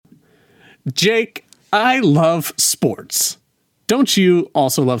Jake, I love sports. Don't you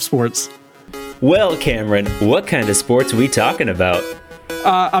also love sports? Well, Cameron, what kind of sports are we talking about?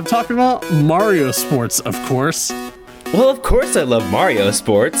 I'm talking about Mario sports, of course. Well, of course I love Mario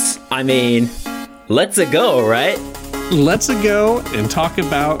sports. I mean, let's-a go, right? Let's-a go and talk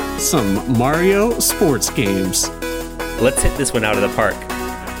about some Mario sports games. Let's hit this one out of the park.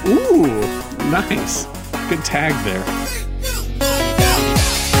 Ooh, nice. Good tag there.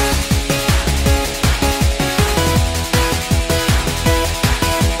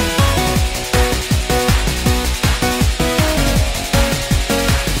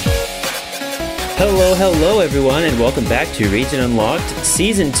 Hello everyone, and welcome back to Region Unlocked,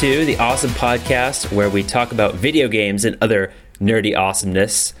 Season 2, the awesome podcast where we talk about video games and other nerdy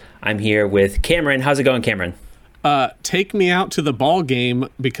awesomeness. I'm here with Cameron. How's it going, Cameron? Take me out to the ball game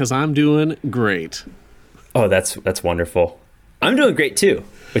because I'm doing great. Oh, that's wonderful. I'm doing great too,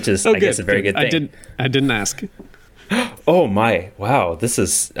 which is, I guess, a very good thing. I didn't ask. Oh my, wow, this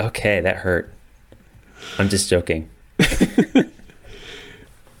is, okay, that hurt. I'm just joking.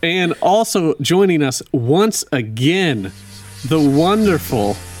 And also joining us once again, the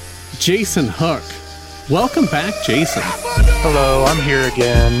wonderful Jason Hook. Welcome back, Jason. Hello, I'm here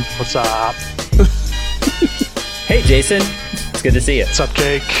again. What's up? Hey, Jason. It's good to see you. What's up,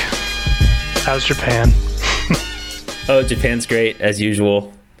 Jake? How's Japan? Oh, Japan's great, as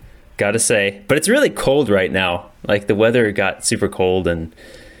usual. Gotta say. But it's really cold right now. Like, the weather got super cold, and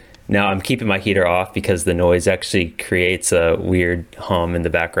now I'm keeping my heater off because the noise actually creates a weird hum in the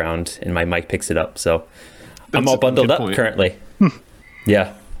background, and my mic picks it up. So I'm all bundled up currently.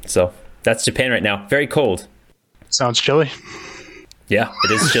 Yeah, so that's Japan right now. Very cold. Sounds chilly. Yeah,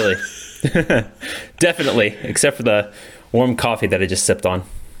 it is chilly. Definitely, except for the warm coffee that I just sipped on.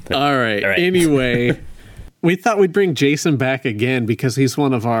 But, all right. Anyway, we thought we'd bring Jason back again because he's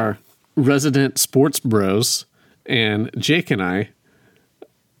one of our resident sports bros, and Jake and I,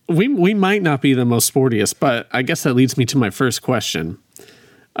 we might not be the most sportiest, but I guess that leads me to my first question.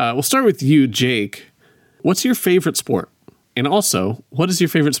 We'll start with you, Jake. What's your favorite sport? And also, what is your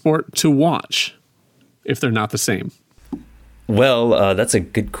favorite sport to watch, if they're not the same? Well, that's a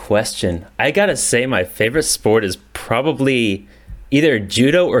good question. I gotta say my favorite sport is probably either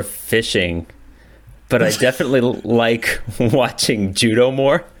judo or fishing, but I definitely like watching judo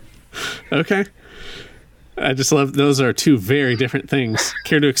more. Okay. I just love, those are two very different things.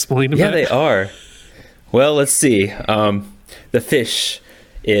 Care to explain about it? Yeah, they are. Well, let's see. The fish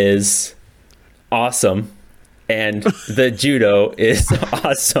is awesome, and the judo is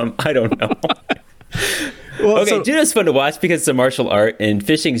awesome. I don't know. Well, okay, judo's fun to watch because it's a martial art, and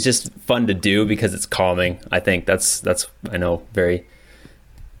fishing is just fun to do because it's calming. I think that's I know, very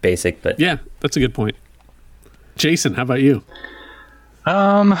basic, but yeah, that's a good point. Jason, how about you?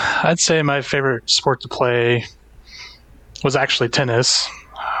 I'd say my favorite sport to play was actually tennis.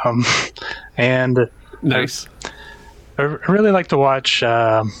 And nice. I really like to watch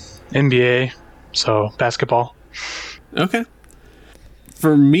NBA, so basketball. Okay.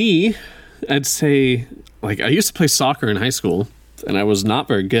 For me, I'd say, like, I used to play soccer in high school, and I was not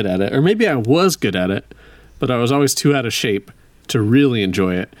very good at it. Or maybe I was good at it, but I was always too out of shape to really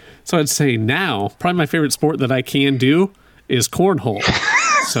enjoy it. So I'd say now, probably my favorite sport that I can do is cornhole.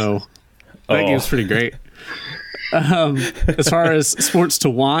 So that game's pretty great. As far as sports to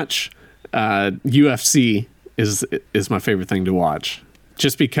watch, UFC is my favorite thing to watch.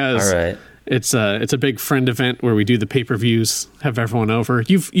 Just because it's a big friend event where we do the pay-per-views, have everyone over.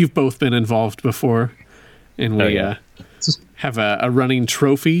 You've both been involved before, and we have a running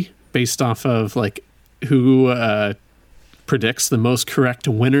trophy based off of like who predicts the most correct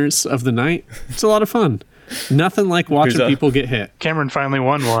winners of the night. It's a lot of fun. Nothing like watching people get hit. Cameron finally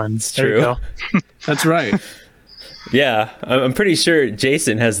won one. It's there true. You go. That's right. Yeah, I'm pretty sure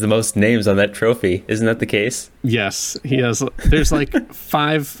Jason has the most names on that trophy. Isn't that the case? Yes, he has. There's like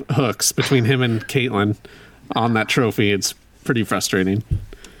 5 hooks between him and Caitlin on that trophy. It's pretty frustrating.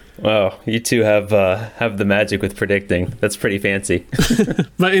 Wow, you two have the magic with predicting. That's pretty fancy.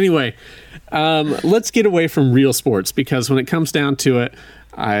 But anyway, let's get away from real sports because when it comes down to it,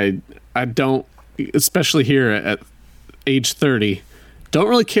 I don't, especially here at age 30, don't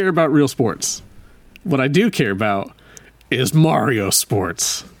really care about real sports. What I do care about is Mario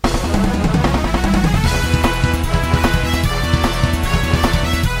sports.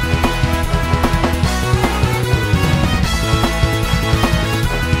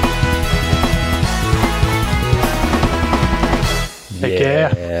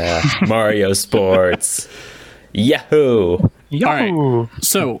 Yeah. Mario sports. Yahoo! All right.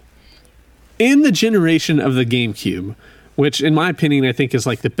 So, in the generation of the GameCube, which in my opinion, I think is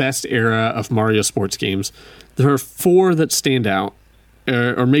like the best era of Mario sports games. There are 4 that stand out,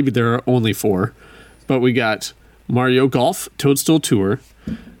 or maybe there are only 4, but we got Mario Golf Toadstool Tour,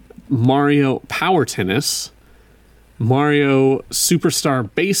 Mario Power Tennis, Mario Superstar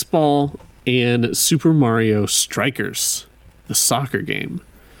Baseball, and Super Mario Strikers, the soccer game.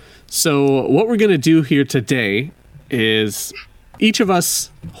 So what we're going to do here today is each of us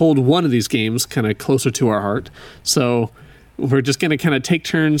hold one of these games kind of closer to our heart. So we're just going to kind of take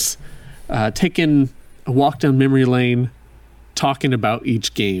turns taking a walk down memory lane, talking about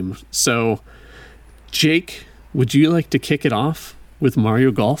each game. So Jake, would you like to kick it off with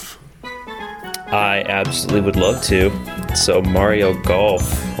Mario Golf? I absolutely would love to. So Mario Golf,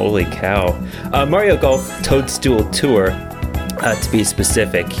 holy cow. Mario Golf Toadstool Tour, to be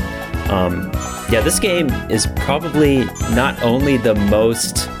specific. This game is probably not only the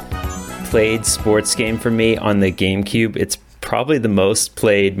most played sports game for me on the GameCube, it's probably the most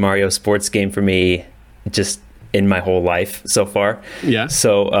played Mario sports game for me just in my whole life so far. Yeah.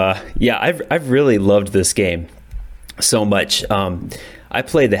 So, I've really loved this game so much. I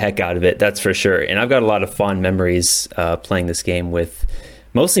played the heck out of it, that's for sure. And I've got a lot of fond memories playing this game with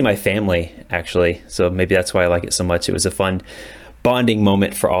mostly my family, actually. So maybe that's why I like it so much. It was a fun bonding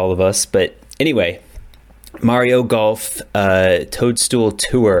moment for all of us. But anyway, Mario Golf Toadstool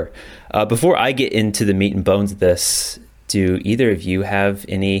Tour. Before I get into the meat and bones of this, do either of you have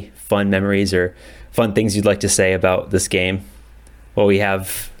any fun memories or fun things you'd like to say about this game while we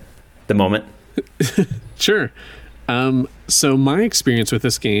have the moment? Sure. So my experience with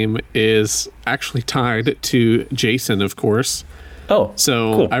this game is actually tied to Jason, of course. Oh,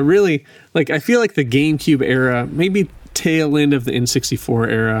 so cool. I really I feel like the GameCube era, maybe tail end of the N64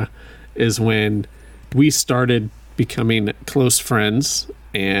 era, is when we started becoming close friends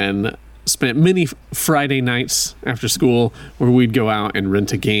and spent many Friday nights after school where we'd go out and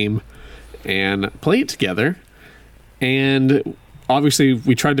rent a game and play it together. And obviously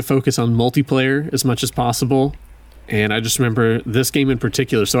we tried to focus on multiplayer as much as possible. And I just remember this game in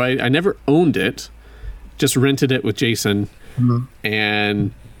particular. So I never owned it, just rented it with Jason. Mm-hmm.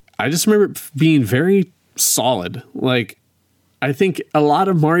 And I just remember it being very solid. Like, I think a lot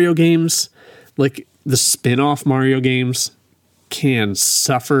of Mario games, like the spin-off Mario games, can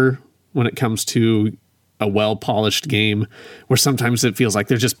suffer when it comes to a well-polished game, where sometimes it feels like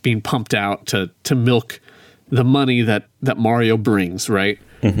they're just being pumped out to milk the money that Mario brings, right?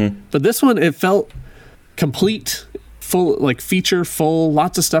 Mm-hmm. But this one, it felt complete, full, like feature full,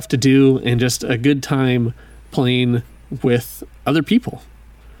 lots of stuff to do, and just a good time playing with other people.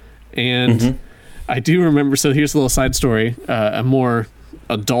 And I do remember, so here's a little side story, a more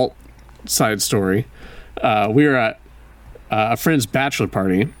adult side story. We were at a friend's bachelor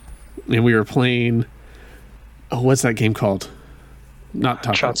party, and we were playing, what's that game called? Not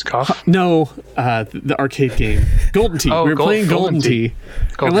Top Shots Cough? No, the arcade game. Golden Tee. We were playing Golden Tee.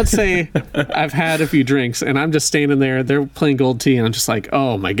 And let's say I've had a few drinks, and I'm just standing there, they're playing Golden Tee, and I'm just like,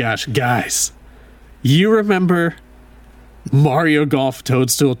 oh my gosh, guys, you remember Mario Golf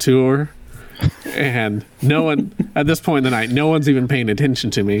Toadstool Tour? And no one, at this point in the night, no one's even paying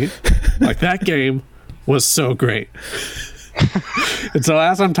attention to me. Like, that game was so great. And so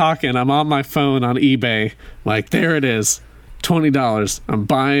as I'm talking, I'm on my phone on eBay, like, there it is, $20. I'm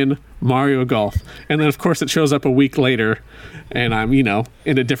buying Mario Golf. And then, of course, it shows up a week later, and I'm, in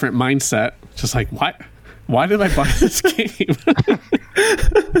a different mindset. Just like, why did I buy this game?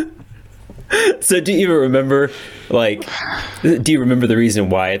 So do you even remember, do you remember the reason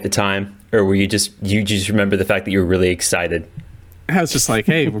why at the time? Or were you just remember the fact that you were really excited? I was just like,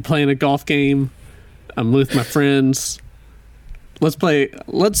 hey, we're playing a golf game. I'm with my friends. Let's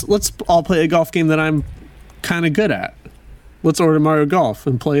all play a golf game that I'm kind of good at. Let's order Mario Golf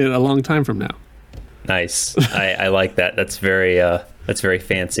and play it a long time from now. Nice. I like that. That's very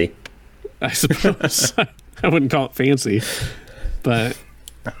fancy. I suppose. I wouldn't call it fancy. But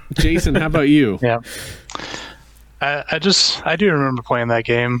Jason, how about you? Yeah. I do remember playing that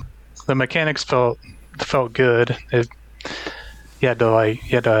game. The mechanics felt good. You had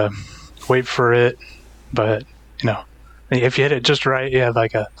to wait for it, but if you hit it just right, you had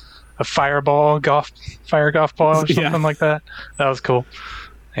like a fire golf ball or something like that. That was cool.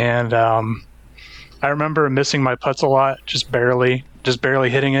 And I remember missing my putts a lot, just barely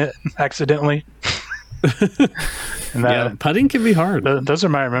hitting it accidentally. And putting can be hard. Those are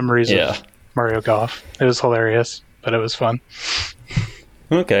my memories of Mario Golf. It was hilarious, but it was fun.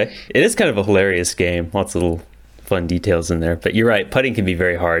 Okay. It is kind of a hilarious game. Lots of little fun details in there. But you're right, putting can be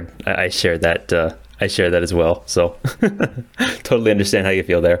very hard. I share that as well. So totally understand how you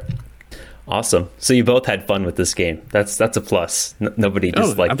feel there. Awesome. So you both had fun with this game. That's a plus. Nobody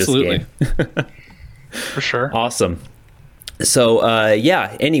disliked this game. For sure. Awesome. So,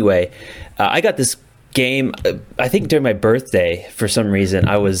 anyway, I got this game, I think during my birthday, for some reason,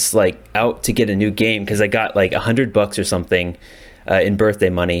 I was like out to get a new game because I got like $100 or something in birthday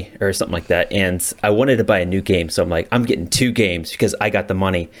money or something like that. And I wanted to buy a new game. So I'm like, I'm getting 2 games because I got the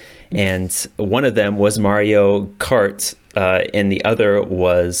money. And one of them was Mario Kart, and the other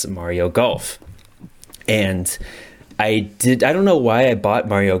was Mario Golf. And I don't know why I bought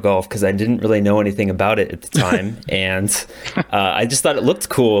Mario Golf because I didn't really know anything about it at the time. And I just thought it looked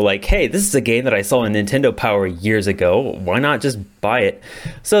cool. Like, hey, this is a game that I saw on Nintendo Power years ago. Why not just buy it?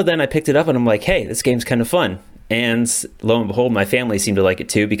 So then I picked it up and I'm like, hey, this game's kind of fun. And lo and behold, my family seemed to like it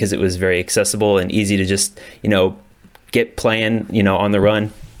too because it was very accessible and easy to just, get playing, on the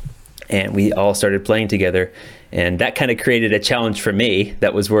run. And we all started playing together. And that kind of created a challenge for me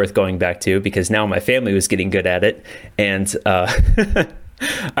that was worth going back to because now my family was getting good at it. And I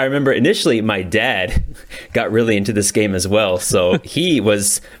remember initially my dad got really into this game as well. So he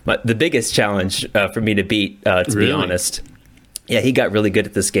was the biggest challenge for me to beat, to be honest. Yeah, he got really good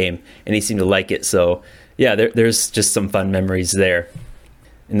at this game and he seemed to like it. So yeah, there's just some fun memories there.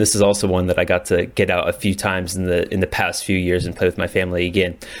 And this is also one that I got to get out a few times in the past few years and play with my family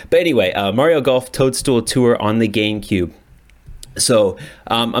again. But anyway, Mario Golf Toadstool Tour on the GameCube. So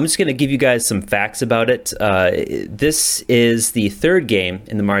I'm just going to give you guys some facts about it. This is the 3rd game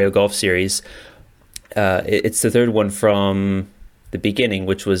in the Mario Golf series. It's the 3rd one from the beginning,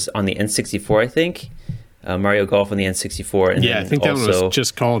 which was on the N64, I think. Mario Golf on the N64. And I think that one was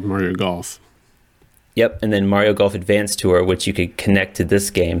just called Mario Golf. Yep, and then Mario Golf Advance Tour, which you could connect to this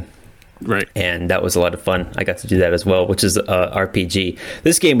game. Right. And that was a lot of fun. I got to do that as well, which is RPG.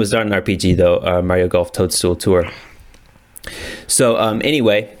 This game was not an RPG, though, Mario Golf Toadstool Tour. So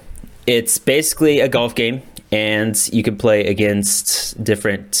anyway, it's basically a golf game, and you can play against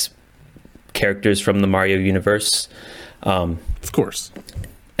different characters from the Mario universe. Of course.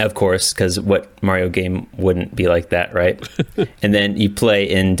 Of course, because what Mario game wouldn't be like that, right? And then you play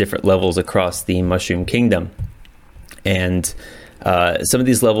in different levels across the Mushroom Kingdom. And some of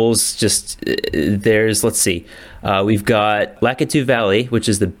these levels let's see. We've got Lakitu Valley, which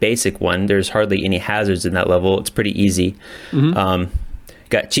is the basic one. There's hardly any hazards in that level. It's pretty easy. Mm-hmm.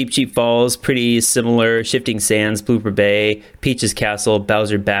 Got Cheep Cheep Falls, pretty similar. Shifting Sands, Blooper Bay, Peach's Castle,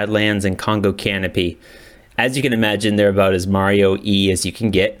 Bowser Badlands, and Congo Canopy. As you can imagine, they're about as Mario-y as you can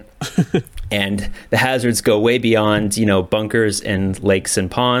get. And the hazards go way beyond, bunkers and lakes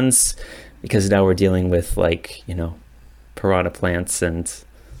and ponds, because now we're dealing with, piranha plants and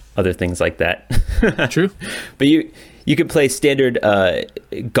other things like that. True. But you can play standard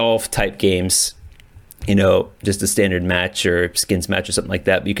golf-type games, just a standard match or skins match or something like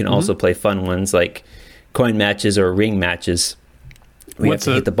that. But you can also play fun ones like coin matches or ring matches. We have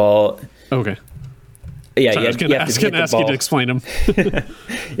to hit the ball. Okay. Yeah, sorry, I was going to ask you to explain them.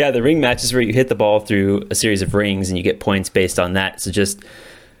 Yeah, the ring match is where you hit the ball through a series of rings and you get points based on that. So just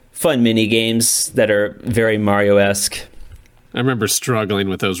fun mini games that are very Mario-esque. I remember struggling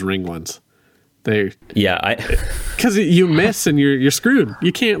with those ring ones. Because you miss and you're screwed.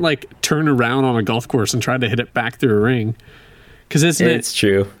 You can't turn around on a golf course and try to hit it back through a ring. Because it's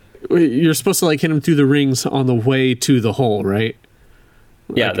true. You're supposed to hit them through the rings on the way to the hole, right?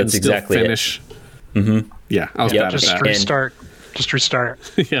 Yeah, that's exactly finish. It. Mm-hmm. Yeah, I was bad at that. Just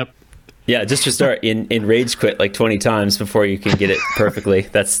restart. Yep. Yeah, just restart in rage quit 20 times before you can get it perfectly.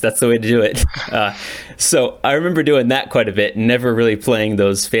 That's the way to do it. So I remember doing that quite a bit, never really playing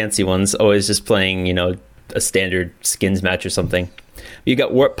those fancy ones, always just playing, a standard skins match or something. You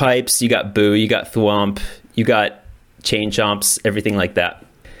got Warp Pipes, you got Boo, you got Thwomp, you got Chain Chomps, everything like that.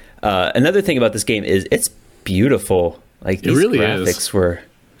 Another thing about this game is it's beautiful. These really graphics were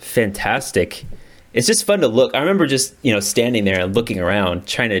fantastic. It's just fun to look. I remember just, standing there and looking around,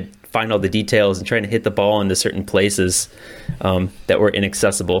 trying to find all the details and trying to hit the ball into certain places that were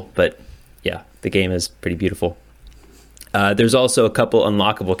inaccessible. But yeah, the game is pretty beautiful. There's also a couple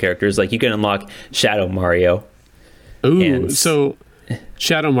unlockable characters. You can unlock Shadow Mario. Ooh, so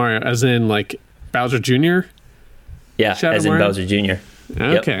Shadow Mario as in Bowser Jr.? Yeah, Shadow as in Mario? Bowser Jr.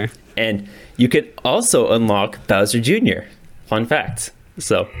 Okay. Yep. And you could also unlock Bowser Jr. Fun fact.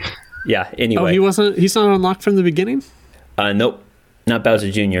 So... yeah, anyway. Oh, he's not unlocked from the beginning? Nope, not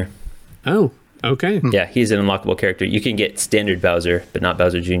Bowser Jr. Oh, okay. Yeah, he's an unlockable character. You can get standard Bowser, but not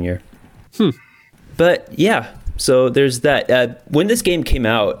Bowser Jr. But yeah, so there's that. When this game came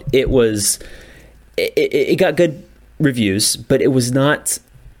out, it got good reviews, but it was not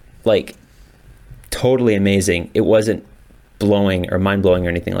totally amazing. It wasn't blowing or mind-blowing or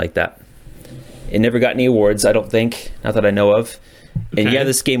anything like that. It never got any awards, I don't think, not that I know of. And Okay. yeah,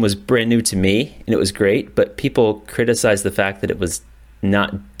 this game was brand new to me, and it was great, but people criticized the fact that it was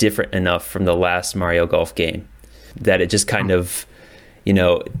not different enough from the last Mario Golf game, that it just kind of,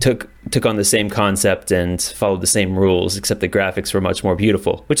 took on the same concept and followed the same rules, except the graphics were much more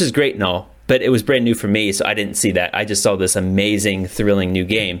beautiful, which is great and all, but it was brand new for me, so I didn't see that. I just saw this amazing, thrilling new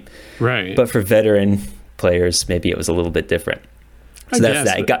game. Right. But for veteran players, maybe it was a little bit different. So I that's guess,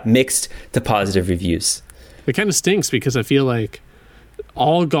 that. It got mixed to positive reviews. It kind of stinks because I feel like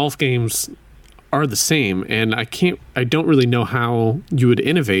all golf games are the same, and I don't really know how you would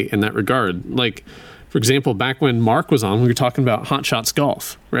innovate in that regard. Like, for example, back when Mark was on, we were talking about Hot Shots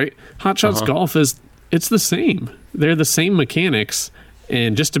Golf, right? Hot Shots Golf it's the same. They're the same mechanics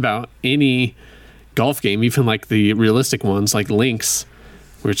in just about any golf game, even like the realistic ones like Links,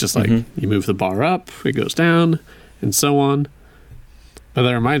 where it's just like you move the bar up, it goes down, and so on. But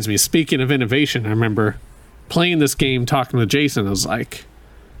that reminds me, speaking of innovation, I remember playing this game, talking to Jason. I was like,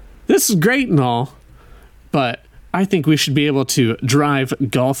 this is great and all, but I think we should be able to drive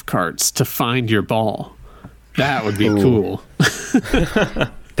golf carts to find your ball. That would be cool.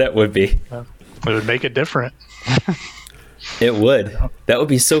 That would be. It would make it different. It would. That would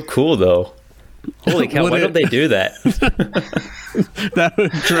be so cool, though. Holy cow, Would why it? don't they do that? That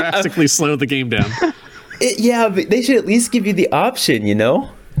would drastically slow the game down. Yeah, but they should at least give you the option,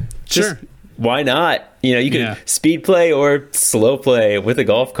 Just, Sure. why not? You can Yeah. speed play or slow play with a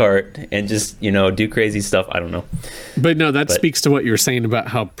golf cart and just, do crazy stuff. I don't know. But no, that speaks to what you were saying about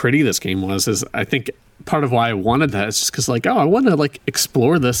how pretty this game was. Is I think part of why I wanted that is just because, like, I want to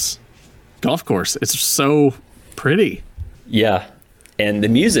explore this golf course. It's so pretty. Yeah. And the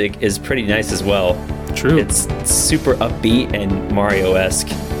music is pretty nice as well. True. It's super upbeat and Mario-esque.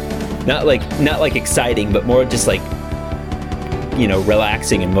 Not like exciting, but more just relaxing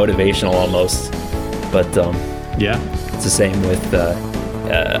and motivational almost. But Yeah. it's the same with the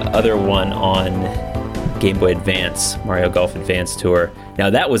other one on Game Boy Advance, Mario Golf Advance Tour.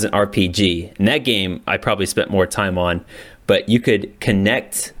 Now that was an RPG, and that game I probably spent more time on, but you could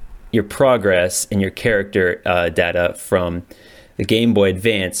connect your progress and your character data from the Game Boy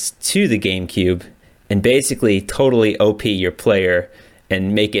Advance to the GameCube and basically totally OP your player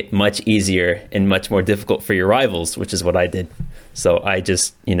and make it much easier and much more difficult for your rivals, which is what I did. So I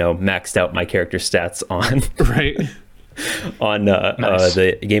just, maxed out my character stats on Right. on Nice.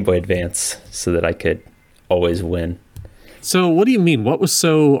 the Game Boy Advance so that I could always win. So what do you mean? What was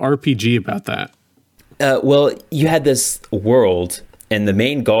so RPG about that? Well, you had this world, and the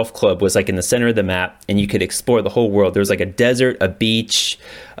main golf club was in the center of the map, and you could explore the whole world. There was a desert, a beach,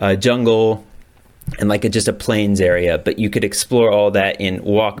 a jungle, and just a plains area, but you could explore all that and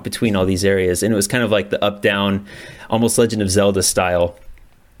walk between all these areas. And it was kind of like the up-down, almost Legend of Zelda style.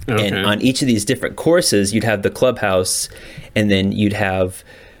 Okay. And on each of these different courses, you'd have the clubhouse, and then you'd have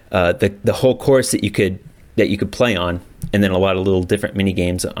the whole course that you could play on, and then a lot of little different mini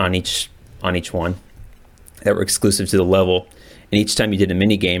games on each one that were exclusive to the level. And each time you did a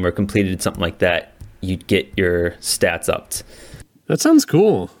mini game or completed something like that, you'd get your stats upped. That sounds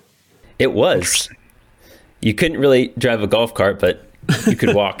cool. It was. You couldn't really drive a golf cart, but you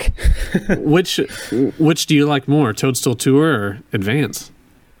could walk. Which do you like more, Toadstool Tour or Advance?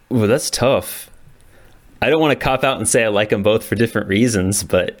 Well, that's tough. I don't want to cop out and say I like them both for different reasons,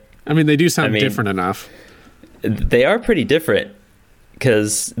 but I mean, they do sound I mean- different enough. they are pretty different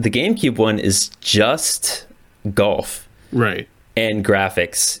because the GameCube one is just golf Right. and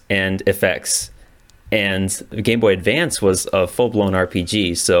graphics and effects, and the Game Boy Advance was a full-blown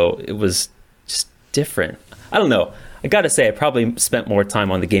RPG, so it was just different. I don't know. I gotta say, I probably spent more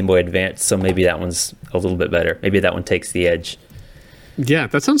time on the Game Boy Advance, so maybe that one's a little bit better. Maybe that one takes the edge. Yeah,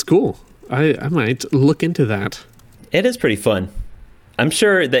 that sounds cool. I might look into that. It is pretty fun. I'm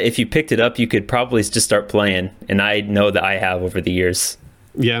sure that if you picked it up, you could probably just start playing, and I know that I have over the years.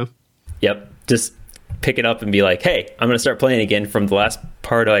 Yeah. Yep, just pick it up and be like, hey, I'm going to start playing again from the last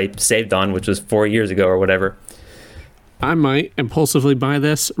part I saved on, which was 4 years ago or whatever. I might impulsively buy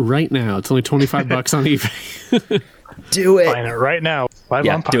this right now. It's only $25 on eBay. Do it. Buying it right now. Live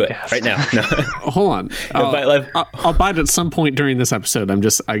Yeah, on podcast. do it right now. No. Hold on. buy it live. I'll buy it at some point during this episode.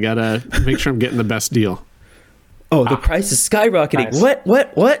 I gotta make sure I'm getting the best deal. Oh, the price is skyrocketing. Nice.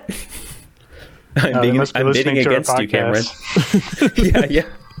 What? They must be I'm bidding listening to our against you, Cameron. podcast. Yeah.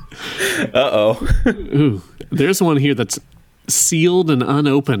 Uh-oh. Ooh, there's one here that's sealed and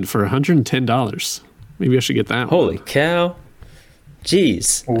unopened for $110. Maybe I should get that Holy one. cow.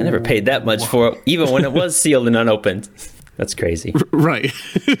 Jeez. I never paid that much for it, even when it was sealed and unopened. That's crazy. Right.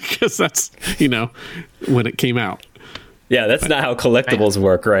 Because that's, when it came out. Yeah, that's not how collectibles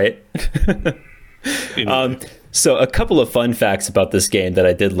work, right? Anyway. So a couple of fun facts about this game that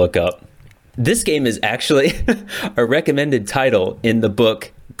I did look up. This game is actually a recommended title in the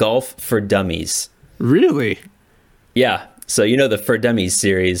book Golf for Dummies. Really? Yeah. So the For Dummies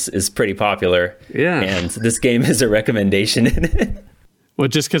series is pretty popular. Yeah. And this game is a recommendation in it. Well,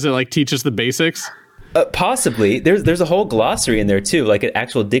 just because it teaches the basics? Possibly. There's a whole glossary in there too, like an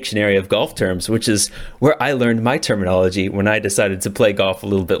actual dictionary of golf terms, which is where I learned my terminology when I decided to play golf a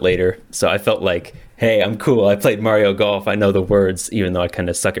little bit later. So I felt like, hey, I'm cool. I played Mario Golf. I know the words, even though I kind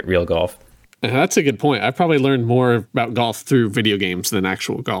of suck at real golf. That's a good point. I probably learned more about golf through video games than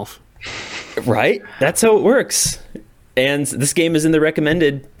actual golf. Right? That's how it works. And this game is in the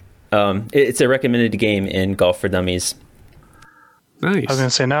recommended. It's a recommended game in Golf for Dummies. Nice. I was going to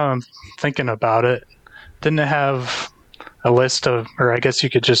say, now I'm thinking about it. Didn't it have a list of, or I guess you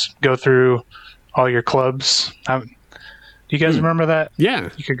could just go through all your clubs? Do you guys remember that? Yeah.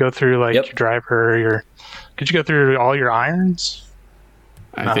 You could go through your driver, could you go through all your irons?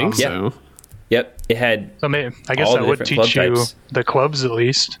 I think so. Yep. It had. So maybe, I guess all that the would different teach club you types. the clubs at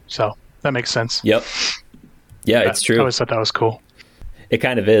least. So that makes sense. Yep. Yeah, it's I true. always thought that was cool. It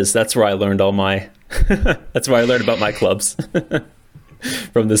kind of is. That's where I learned all my. That's where I learned about my clubs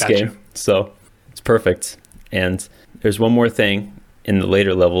from this Gotcha. game. So it's perfect. And there's one more thing in the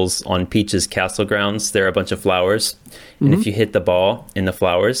later levels on Peach's castle grounds. There are a bunch of flowers, and if you hit the ball in the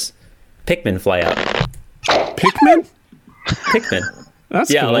flowers, Pikmin fly out. Pikmin? Pikmin. That's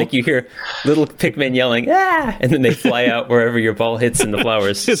Yeah, cool. like you hear little Pikmin yelling, ah, and then they fly out wherever your ball hits in the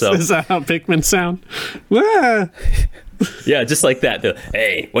flowers. Is that how Pikmin sound? Ah. Yeah, just like that. They're,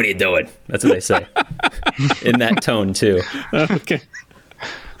 hey, what are you doing? That's what they say. In that tone, too. Okay.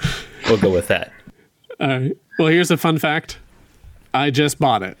 We'll go with that. All right. Well, here's a fun fact. I just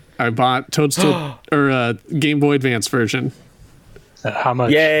bought it. I bought Toadstool or Game Boy Advance version How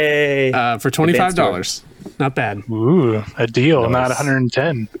much? Yay! for $25. Not bad. Ooh, a deal, Nice. not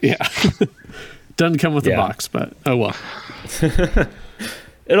 110. Yeah. Doesn't come with a Yeah. box, but oh well.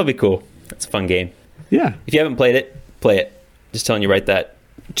 It'll be cool. It's a fun game. Yeah. If you haven't played it, play it. Just telling you right that.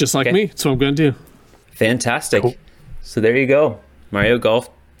 Just like Okay. me. That's what I'm going to do. Fantastic. Cool. So there you go. Mario Golf,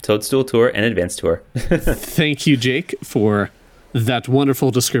 Toadstool Tour, and Advance Tour. Thank you, Jake, for that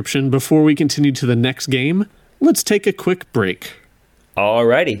wonderful description. Before we continue to the next game, let's take a quick break.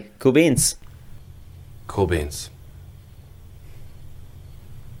 Alrighty. Cool beans. Cool beans.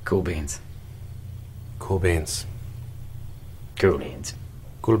 Cool beans. Cool beans. Cool beans.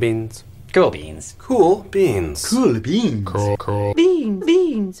 Cool beans. Cool beans. Cool beans. Cool beans. Cool. Beans,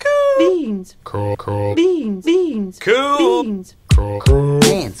 beans, beans, Cool. Cool. beans, beans, Cool. beans, Cool.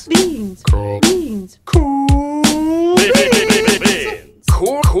 Beans. beans, Cool. beans. Cool.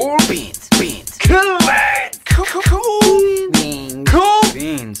 Cool Beans. Beans. Cool. Cool. Cool. Beans. Cool.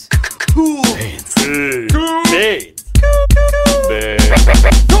 Beans. Cool beans. Cool beans.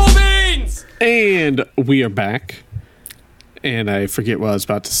 Cool beans. And we are back. And I forget what I was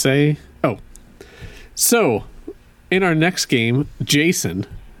about to say. Oh. So, in our next game, Jason,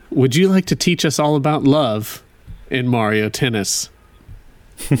 would you like to teach us all about love in Mario Tennis?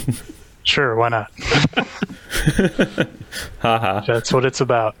 Sure, why not? Haha. That's what it's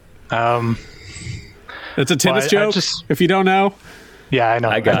about. It's a tennis Well, I joke, just- if you don't know. Yeah, I know.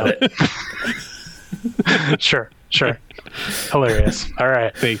 I got know. it. Sure. Hilarious. All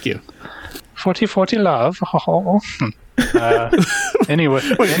right. Thank you. 40-40 love. Anyway,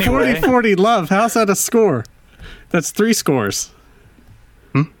 Wait, 40-40 love. How's that a score? That's 3 scores.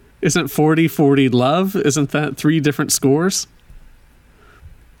 Isn't 40-40 love? Isn't that 3 different scores?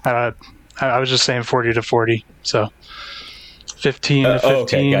 I was just saying 40-40. So 15 to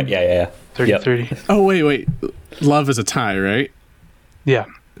 15, okay. Yeah. 30 Yep. 30. Oh, wait. Love is a tie, right? Yeah.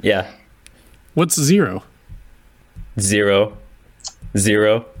 Yeah. What's 0? 0.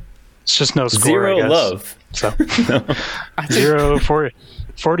 It's just no score. Zero I guess. love. So 0 40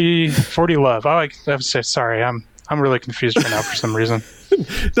 love. Oh, I have to say sorry. I'm really confused right now for some reason.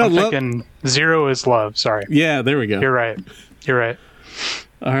 No, I'm love. thinking 0 is love. Sorry. Yeah, there we go. You're right.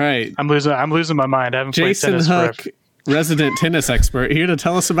 All right. I'm losing my mind. I haven't Jason played tennis Hook, forever. resident tennis expert, here to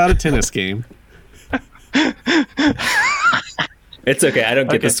tell us about a tennis game. It's okay. I don't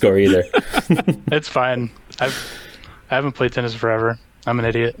get Okay. the score either. It's fine. I haven't played tennis forever. I'm an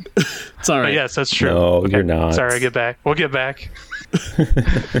idiot. It's all But right. yes, that's true. No, you're not. Sorry, we'll get back.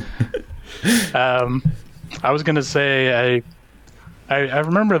 I was gonna say I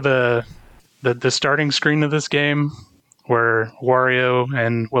remember the starting screen of this game where Wario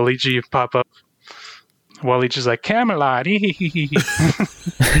and Waluigi pop up. Waluigi's like Camelot,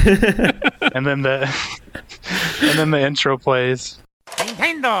 and then the intro plays.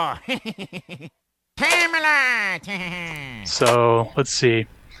 Nintendo. So let's see.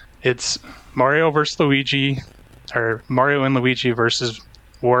 It's Mario versus Luigi, or Mario and Luigi versus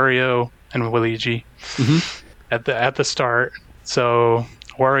Wario and Luigi at the start. So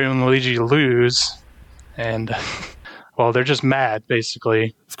Wario and Luigi lose, and well, they're just mad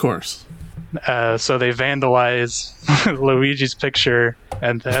basically. Of course. So they vandalize Luigi's picture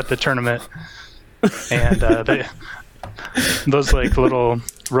at the tournament, and those like little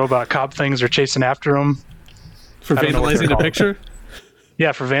robot cop things are chasing after him. For I don't know what they're vandalizing a called. picture?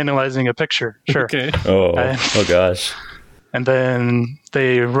 Yeah, for vandalizing a picture. Sure. Okay. Oh gosh. And then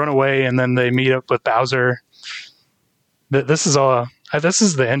they run away, and then they meet up with Bowser. This is all. This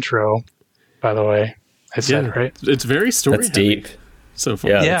is the intro, by the way. I said right. It's very story That's heavy deep. so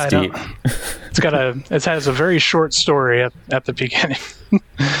far. Yeah, Yeah, that's I deep. know. It has a very short story at the beginning.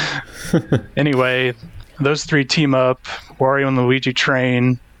 Anyway, those three team up. Wario and Luigi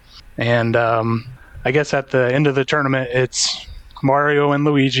train, and I guess at the end of the tournament, it's Mario and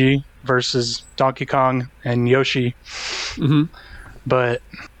Luigi versus Donkey Kong and Yoshi. Mhm. But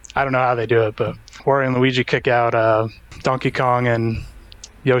I don't know how they do it. But Wario and Luigi kick out Donkey Kong and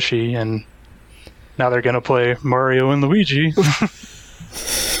Yoshi, and now they're gonna play Mario and Luigi.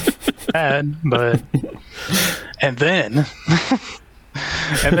 Bad, but and then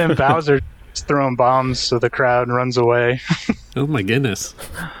Bowser throwing bombs so the crowd runs away. Oh my goodness.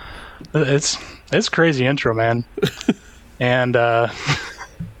 It's crazy intro, man. And I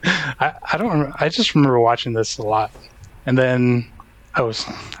don't remember, I just remember watching this a lot. And then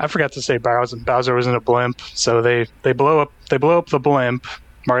I forgot to say Bowser was in a blimp, so they blow up the blimp,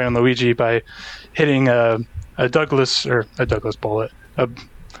 Mario and Luigi, by hitting a Douglas bullet.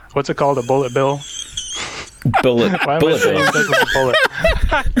 What's it called? A bullet bill? Bullet Why am I Bullet saying Bill. Douglas bullet?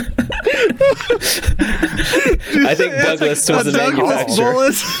 I think Douglas was the manufacturer.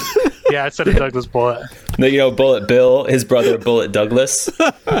 Bullets. Yeah, I said a Douglas bullet. No, you know Bullet Bill, his brother Bullet Douglas.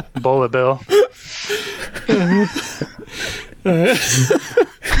 Bullet bill.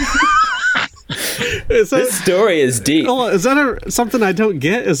 Is This that, story is deep. is that something I don't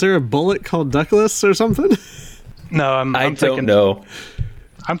get? Is there a bullet called Douglas or something? No, I'm I thinking, don't know.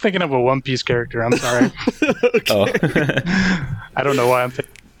 I'm thinking of a One Piece character. I'm sorry. Oh. I don't know why I'm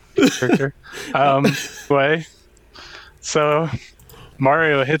thinking of a character. Anyway, so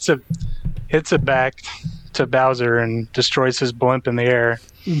Mario hits it back to Bowser and destroys his blimp in the air.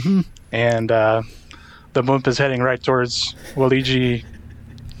 And the blimp is heading right towards Luigi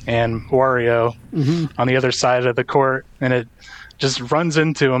and Wario on the other side of the court, and it just runs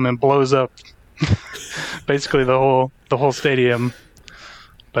into him and blows up basically the whole stadium.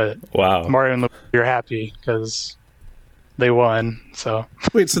 But Wow. Mario and Luigi are happy because they won. So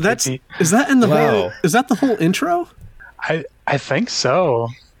Wait, so is that in the Wow. whole? Is that the whole intro? I think so.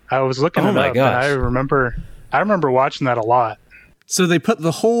 I was looking Oh it my up, gosh. and I remember watching that a lot. So they put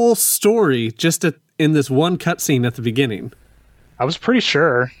the whole story just in this one cutscene at the beginning. I was pretty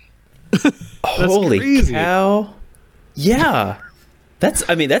sure. Holy crazy. cow. Yeah. That's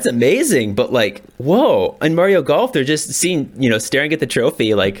amazing, but like, whoa. In Mario Golf, they're just staring at the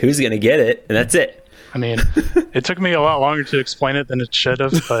trophy, like, who's going to get it? And that's it. I mean, it took me a lot longer to explain it than it should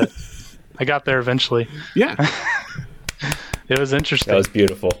have, but I got there eventually. Yeah. It was interesting. That was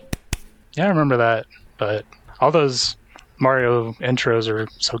beautiful. Yeah, I remember that. But all those Mario intros are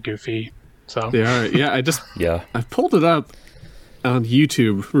so goofy. So They are. Yeah, Yeah. I pulled it up on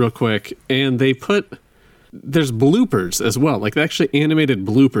YouTube real quick, and there's bloopers as well, like actually animated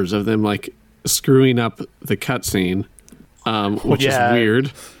bloopers of them like screwing up the cutscene, which Yeah. is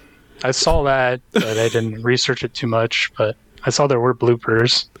weird. I saw that, but I didn't research it too much. But I saw there were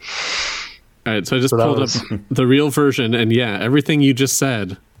bloopers. All right, so I just So that pulled was- up the real version, and yeah, everything you just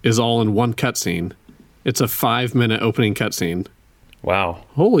said is all in one cutscene. It's a 5-minute opening cutscene. Wow.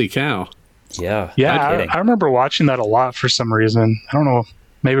 Holy cow! Yeah. Yeah, No kidding. I remember watching that a lot for some reason. I don't know.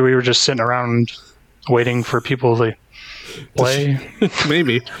 Maybe we were just sitting around waiting for people to play.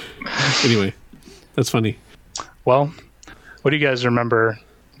 Maybe. Anyway, that's funny. Well, what do you guys remember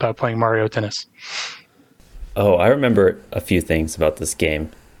about playing Mario Tennis? Oh, I remember a few things about this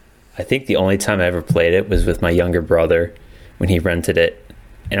game. I think the only time I ever played it was with my younger brother when he rented it.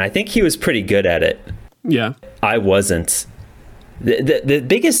 And I think he was pretty good at it. Yeah. I wasn't. The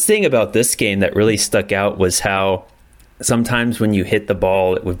biggest thing about this game that really stuck out was how sometimes when you hit the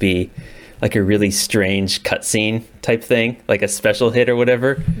ball, it would be like a really strange cutscene type thing, like a special hit or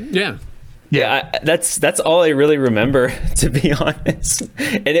whatever. Yeah. Yeah, that's all I really remember, to be honest.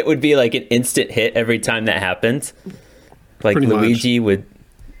 And it would be like an instant hit every time that happened. Like Pretty much. Luigi would.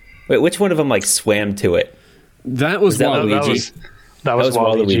 Wait, which one of them like swam to it? That was that Waluigi. Luigi? That was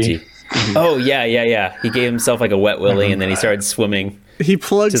Waluigi. Oh, yeah. He gave himself like a wet willy, and then he started swimming. He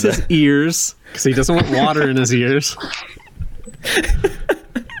plugs To his ears because he doesn't want water in his ears.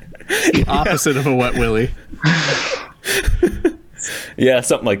 The opposite of a wet willy. Yeah,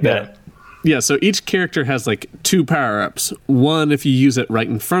 something like that. Yeah, so each character has like 2 power-ups. One, if you use it right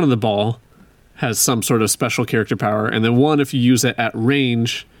in front of the ball, has some sort of special character power. And then one, if you use it at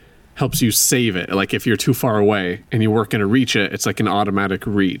range, helps you save it. Like if you're too far away and you weren't going to reach it, it's like an automatic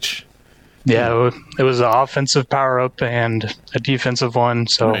reach. Yeah, it was an offensive power up and a defensive one.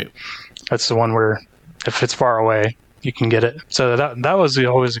 So Right. that's the one where if it's far away, you can get it. So that was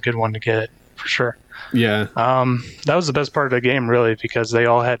always a good one to get for sure. Yeah. That was the best part of the game, really, because they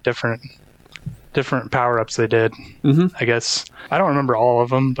all had different power ups. They did. I guess I don't remember all of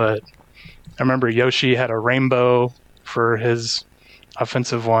them, but I remember Yoshi had a rainbow for his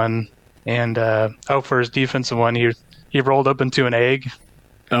offensive one, and for his defensive one, he rolled up into an egg.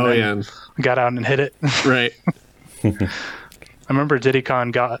 Oh, yeah. Got out and hit it. Right. I remember Diddy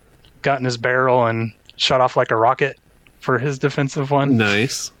Kong got in his barrel and shot off like a rocket for his defensive one.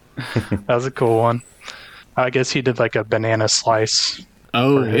 Nice. That was a cool one. I guess he did like a banana slice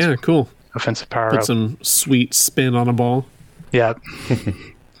Oh, his- yeah, cool. offensive power Put up. some sweet spin on a ball. Yeah.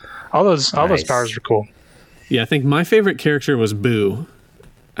 all those Nice. powers were cool. Yeah, I think my favorite character was Boo.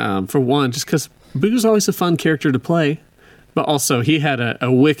 For one, just because Boo's always a fun character to play. But also, he had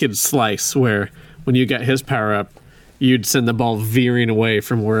a wicked slice where when you got his power up, you'd send the ball veering away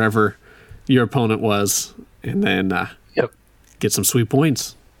from wherever your opponent was, and then Yep. get some sweet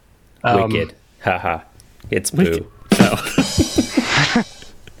points. Wicked. Haha. It's Wicked. Boo.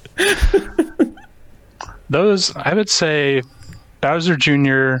 Those, I would say, Bowser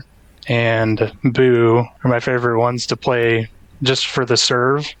Jr. and Boo are my favorite ones to play just for the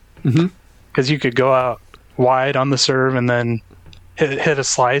serve. Because you could go out wide on the serve and then hit a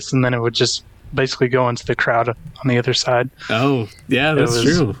slice, and then it would just basically go into the crowd on the other side. Oh, yeah, that's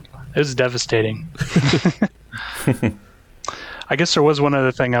was- true. It was devastating. I guess there was one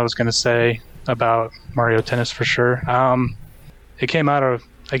other thing I was going to say about Mario Tennis for sure. It came out of,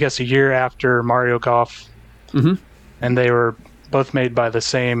 I guess, a year after Mario Golf, and they were both made by the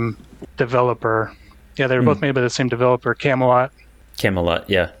same developer. Yeah, they were both made by the same developer, Camelot, Camelot,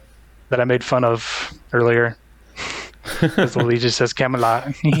 yeah. that I made fun of earlier. Because Luigi says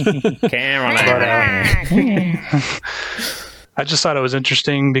Camelot. Camelot. I just thought it was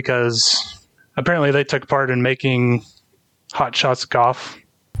interesting because apparently they took part in making Hot Shots Golf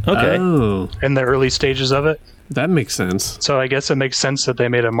Okay. Oh, in the early stages of it. that makes sense. So I guess it makes sense that they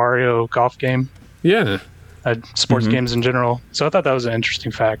made a Mario golf game, Yeah. sports games in general. So I thought that was an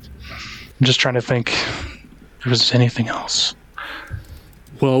interesting fact. I'm just trying to think if there was anything else.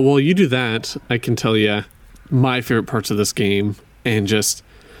 Well, while you do that, I can tell you my favorite parts of this game and just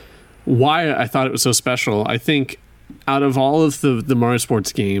why I thought it was so special. I think out of all of the Mario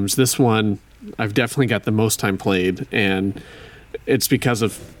Sports games, this one I've definitely got the most time played, and it's because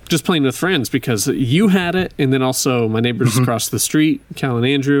of just playing with friends, because you had it, and then also my neighbors across the street, Cal and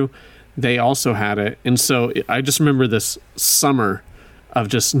Andrew, they also had it. And so I just remember this summer of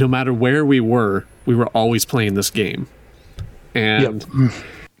just no matter where we were always playing this game. And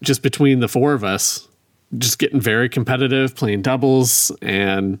just between the 4 of us, just getting very competitive, playing doubles,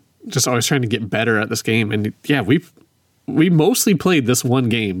 and just always trying to get better at this game. And yeah, we mostly played this one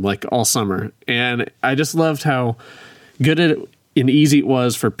game like all summer. And I just loved how good and easy it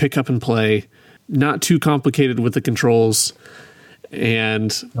was for pick up and play, not too complicated with the controls.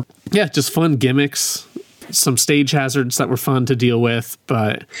 And yeah, just fun gimmicks, some stage hazards that were fun to deal with.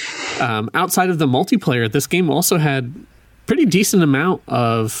 But outside of the multiplayer, this game also had pretty decent amount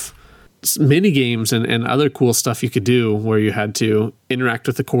of mini games and other cool stuff you could do where you had to interact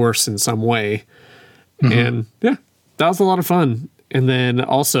with the course in some way. And yeah, that was a lot of fun. And then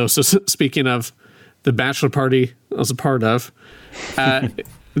also, so speaking of the bachelor party I was a part of,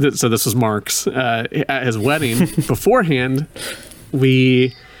 so this was Mark's, at his wedding beforehand,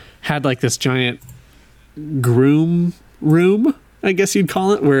 we had like this giant groom room, I guess you'd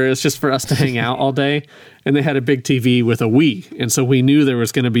call it, where it's just for us to hang out all day. And they had a big TV with a Wii. And so we knew there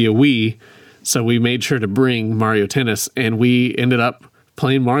was going to be a Wii. So we made sure to bring Mario Tennis. And we ended up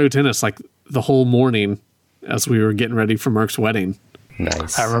playing Mario Tennis like the whole morning as we were getting ready for Mark's wedding.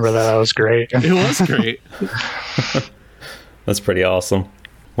 Nice. I remember that. That was great. It was great. That's pretty awesome.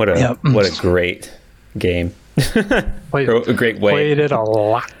 What a great game. Played, A great way. played it a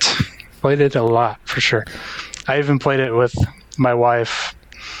lot. Played it a lot, for sure. I even played it with my wife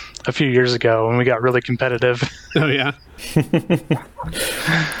a few years ago when we got really competitive. Oh, yeah.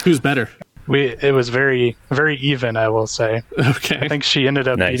 Who's better? It was very, very even, I will say. Okay. I think she ended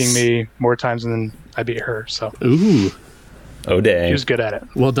up Nice. beating me more times than I beat her, so Ooh. Oh, she dang. was good at it.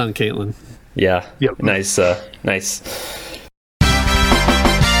 Well done, Caitlin. Yeah. Yep. Nice. Nice.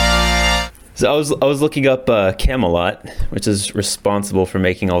 So I was looking up Camelot, which is responsible for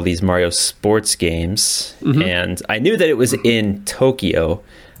making all these Mario sports games, and I knew that it was in Tokyo.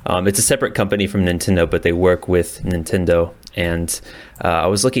 It's a separate company from Nintendo, but they work with Nintendo. And I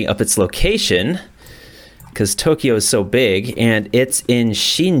was looking up its location because Tokyo is so big, and it's in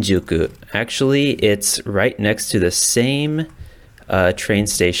Shinjuku. Actually, it's right next to the same train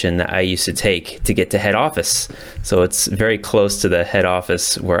station that I used to take to get to head office. So it's very close to the head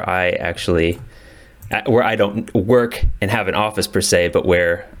office where I don't work and have an office per se, but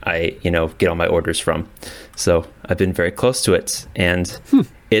where I, get all my orders from. So I've been very close to it, and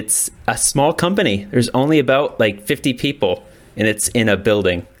it's a small company. There's only about 50 people, and it's in a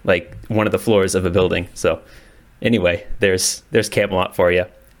building, like one of the floors of a building. So anyway, there's Camelot for you.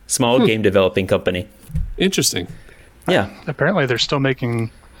 Small game developing company. Interesting. Yeah. Apparently, they're still making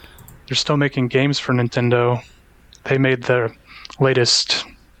games for Nintendo. They made the latest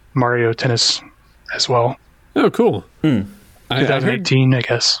Mario Tennis as well. Oh, cool. I heard, 2018, I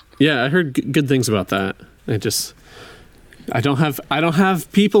guess. yeah, I heard good things about that. I don't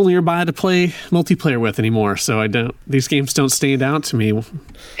have people nearby to play multiplayer with anymore, so these games don't stand out to me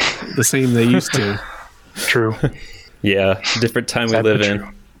the same they used to. True. Yeah. Different time we Sadly live in.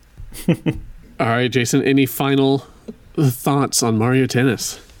 true. All right, Jason, any final thoughts on Mario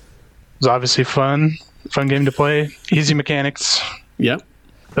Tennis? It was obviously fun game to play. Easy mechanics. Yep.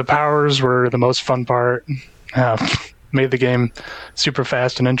 The powers were the most fun part. Made the game super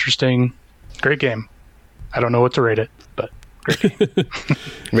fast and interesting. Great game. I don't know what to rate it, but great game.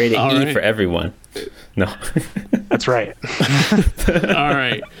 Rated All E right. for everyone. No. That's right. All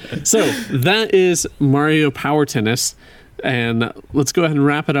right. So that is Mario Power Tennis. And let's go ahead and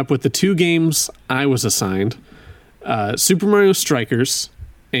wrap it up with the two games I was assigned. Super Mario Strikers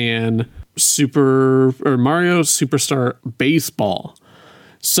and Mario Superstar Baseball.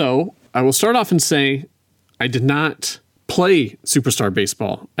 So I will start off and say I did not play Superstar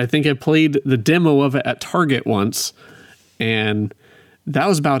Baseball. I think I played the demo of it at Target once, and that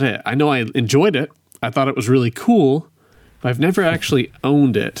was about it. I know I enjoyed it. I thought it was really cool, but I've never actually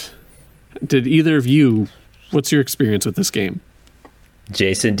owned it. Did either of you? What's your experience with this game?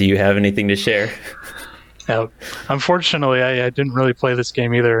 Jason, do you have anything to share? Unfortunately, I didn't really play this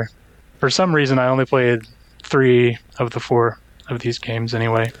game either. For some reason, I only played 3 of the 4 of these games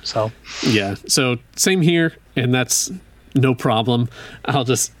anyway. So Yeah, so same here, and that's no problem. I'll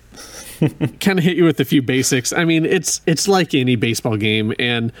just kind of hit you with a few basics. I mean, it's like any baseball game,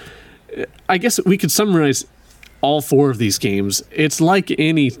 and I guess we could summarize all 4 of these games. It's like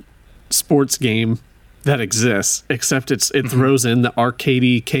any sports game that exists, except it throws in the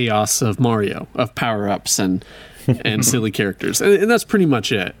arcadey chaos of Mario, of power-ups and silly characters, and that's pretty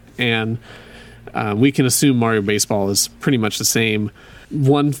much it. And we can assume Mario Baseball is pretty much the same.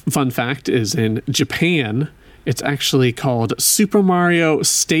 One fun fact is in Japan, it's actually called Super Mario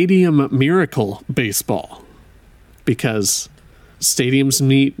Stadium Miracle Baseball because stadiums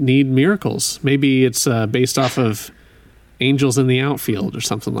need miracles. Maybe it's based off of Angels in the Outfield or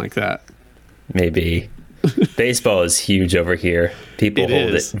something like that. Maybe. Baseball is huge over here. People hold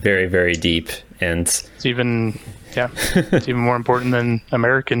is. it very, very deep. And it's even more important than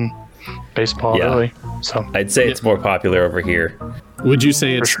American baseball, Yeah. really. So I'd say it's more popular over here. Would you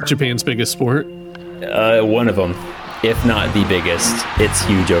say it's sure. Japan's biggest sport? One of them, if not the biggest. It's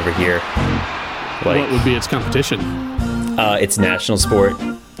huge over here. What would be its competition? It's national sport,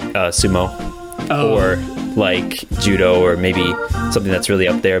 sumo, or like judo, or maybe something that's really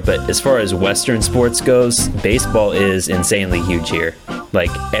up there. But as far as Western sports goes, baseball is insanely huge here. Like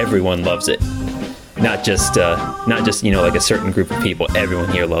everyone loves it. Not just like a certain group of people. Everyone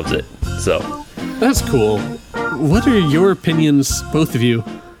here loves it. So That's cool. What are your opinions, both of you,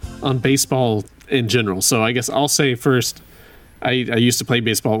 on baseball in general? So I guess I'll say first, I used to play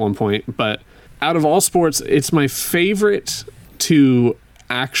baseball at one point, but out of all sports, it's my favorite to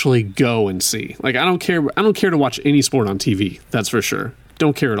actually go and see. Like I don't care to watch any sport on TV, that's for sure.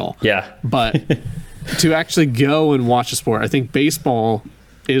 Don't care at all. yeah, But to actually go and watch a sport, I think baseball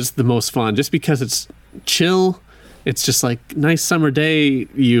is the most fun just because it's chill. It's just like nice summer day.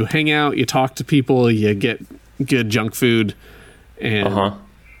 You hang out, you talk to people, you get good junk food. And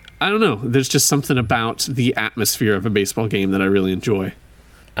I don't know. There's just something about the atmosphere of a baseball game that I really enjoy.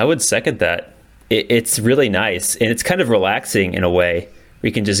 I would second that. It's really nice, and it's kind of relaxing in a way. We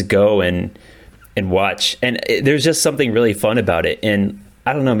can just go and watch, and there's just something really fun about it. And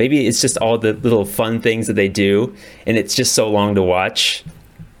I don't know, maybe it's just all the little fun things that they do, and it's just so long to watch.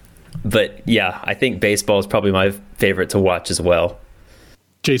 But yeah, I think baseball is probably my favorite to watch as well.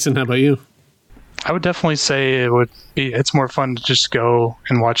 Jason, how about you? I would definitely say it's more fun to just go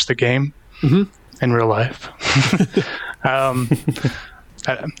and watch the game in real life.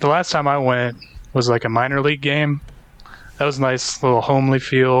 The last time I went was like a minor league game. That was a nice little homely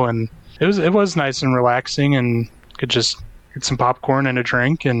feel, and it was nice and relaxing, and could just get some popcorn and a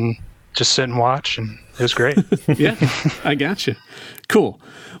drink and just sit and watch, and it was great. Yeah, I gotcha. Cool.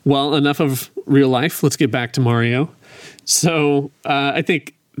 Well, enough of real life. Let's get back to Mario. So I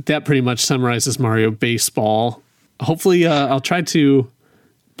think that pretty much summarizes Mario Baseball. Hopefully, I'll try to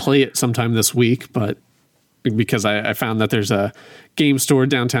play it sometime this week, but because I found that there's a game store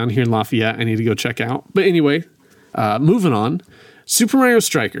downtown here in Lafayette I need to go check out. But anyway, moving on. Super Mario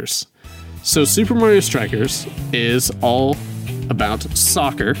Strikers. So Super Mario Strikers is all about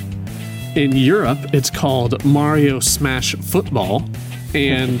soccer. In Europe, it's called Mario Smash Football.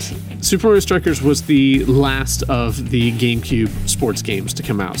 And Super Mario Strikers was the last of the GameCube sports games to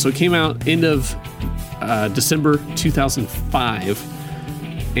come out. So it came out end of December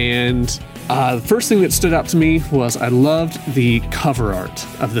 2005. And the first thing that stood out to me was I loved the cover art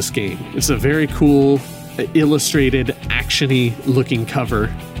of this game. It's a very cool, illustrated, action-y looking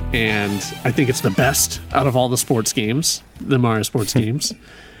cover. And I think it's the best out of all the sports games, the Mario sports games.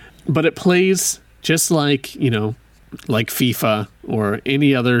 But it plays just like, like FIFA or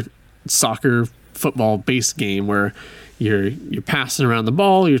any other soccer, football-based game where you're passing around the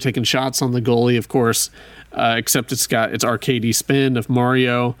ball, you're taking shots on the goalie, of course, except it's got its arcadey spin of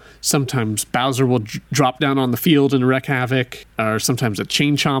Mario. Sometimes Bowser will drop down on the field and wreak havoc, or sometimes a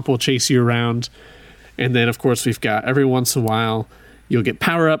Chain Chomp will chase you around. And then, of course, we've got every once in a while, you'll get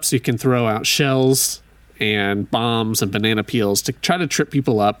power-ups so you can throw out shells and bombs and banana peels to try to trip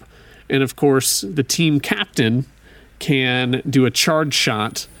people up. And, of course, the team captain can do a charge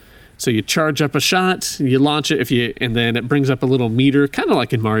shot. So you charge up a shot, you launch it, and then it brings up a little meter, kind of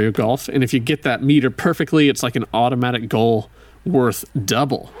like in Mario Golf. And if you get that meter perfectly, it's like an automatic goal worth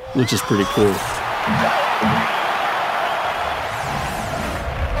double, which is pretty cool.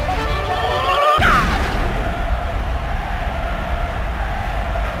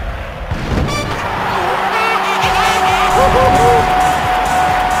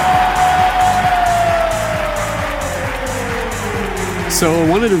 So I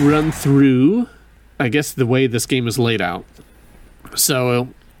wanted to run through, I guess, the way this game is laid out. So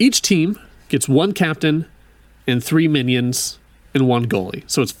each team gets one captain and 3 minions and 1 goalie.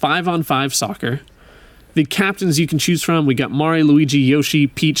 So it's 5-on-5 soccer. The captains you can choose from, we got Mario, Luigi, Yoshi,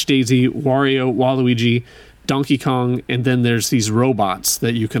 Peach, Daisy, Wario, Waluigi, Donkey Kong, and then there's these robots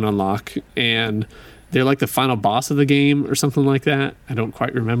that you can unlock. And they're like the final boss of the game or something like that. I don't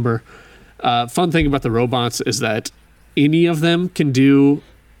quite remember. Fun thing about the robots is that any of them can do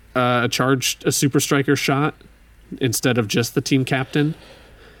a Super Striker shot instead of just the team captain.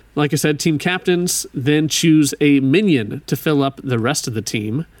 Like I said, team captains then choose a minion to fill up the rest of the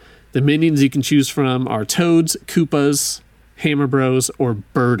team. The minions you can choose from are Toads, Koopas, Hammer Bros, or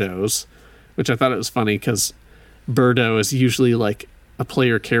Birdos, which I thought it was funny because Birdo is usually like a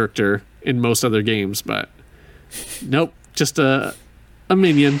player character in most other games, but nope, just a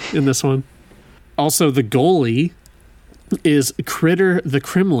minion in this one. Also, the goalie is Critter the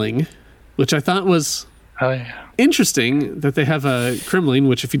Kremling, which I thought was interesting that they have a Kremling,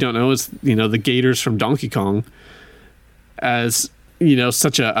 which if you don't know is, the gators from Donkey Kong, as,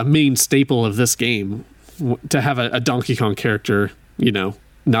 such a main staple of this game, to have a Donkey Kong character,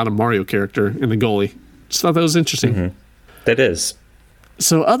 not a Mario character in the goalie. Just thought that was interesting. Mm-hmm. That is.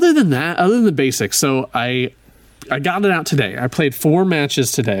 So other than the basics, so I got it out today. I played 4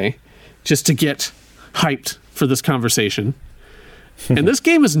 matches today just to get hyped for this conversation. And this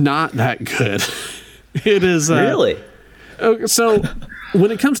game is not that good. It is really. So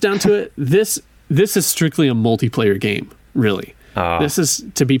when it comes down to it, this is strictly a multiplayer game, really. This is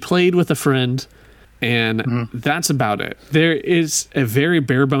to be played with a friend, and that's about it. There is a very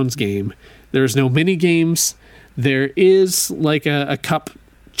bare bones game. There's no mini games. There is like a cup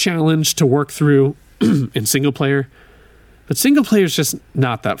challenge to work through in single player, but single player is just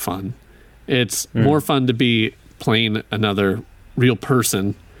not that fun. It's more fun to be playing another real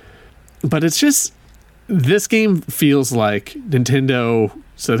person. But it's just, this game feels like Nintendo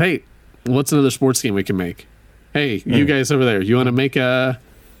said, hey, what's another sports game we can make? Hey, you guys over there, you want to make a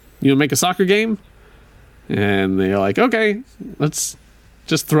soccer game? And they're like, okay, let's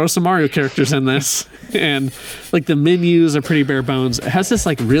just throw some Mario characters in this. And like the menus are pretty bare bones. It has this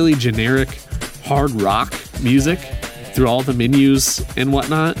like really generic hard rock music. through all the menus and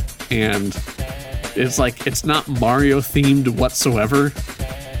whatnot, and it's like it's not Mario themed whatsoever.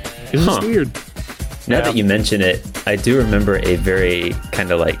 It's just weird. Now that you mention it, I do remember a very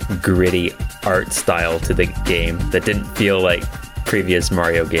kind of like gritty art style to the game that didn't feel like previous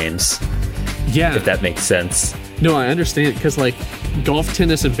Mario games, Yeah. if that makes sense. No, I understand, because like golf,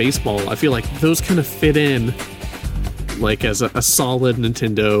 tennis, and baseball, I feel like those kind of fit in like as a solid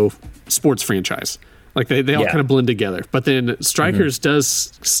Nintendo sports franchise. Like they all kind of blend together. But then Strikers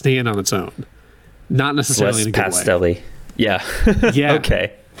does stand on its own, not necessarily Less in a good way. pastel-y. Yeah. Yeah.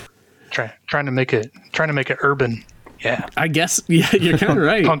 Okay. Trying to make it urban. Yeah. I guess. Yeah, you're kind of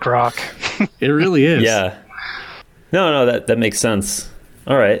right. Punk rock. It really is. Yeah. No, that makes sense.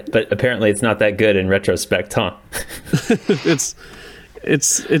 All right, but apparently it's not that good in retrospect, huh?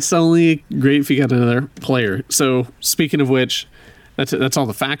 It's only great if you got another player. So speaking of which, that's all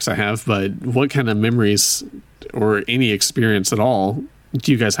the facts I have. But what kind of memories or any experience at all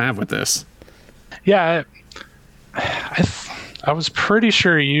do you guys have with this? Yeah, I was pretty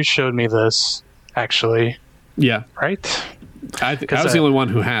sure you showed me this, actually, Yeah, right? I was the only one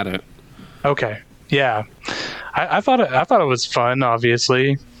who had it. Okay, yeah. I thought it was fun.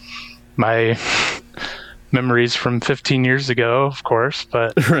 Obviously, my memories from 15 years ago, of course,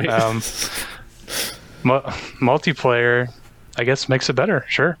 but Right. Multiplayer, I guess, makes it better.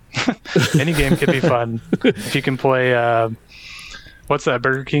 Sure, any game can be fun if you can play. What's that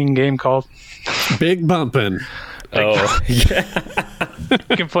Burger King game called? Big bumpin'. Oh, yeah.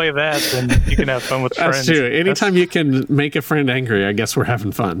 You can play that, and you can have fun with That's friends. true. Anytime you can make a friend angry, I guess we're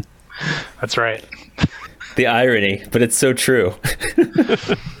having fun. That's right. The irony, but it's so true.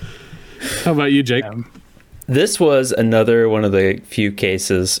 How about you, Jake? This was another one of the few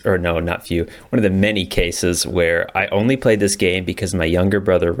cases, or no, not few, one of the many cases where I only played this game because my younger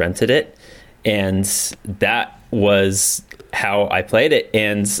brother rented it, and that was how I played it,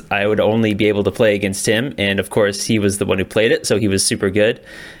 and I would only be able to play against him, and of course he was the one who played it, so he was super good,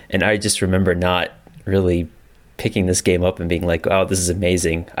 and I just remember not really picking this game up and being like, oh, this is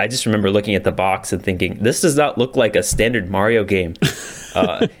amazing. I just remember looking at the box and thinking, this does not look like a standard Mario game.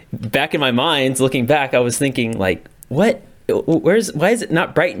 Back in my mind, looking back, I was thinking like, what? Why is it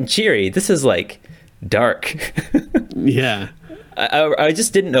not bright and cheery? This is like dark. Yeah. I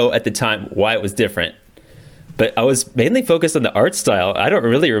just didn't know at the time why it was different. But I was mainly focused on the art style. I don't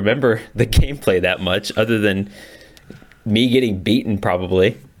really remember the gameplay that much other than me getting beaten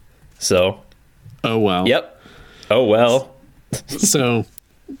probably. So, Oh, well. yep. Oh, well. So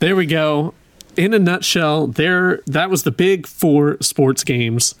there we go. In a nutshell, that was the big 4 sports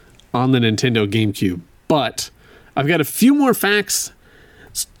games on the Nintendo GameCube. But I've got a few more facts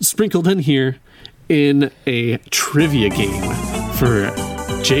sprinkled in here in a trivia game for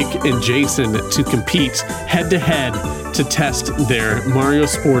Jake and Jason to compete head to head to test their Mario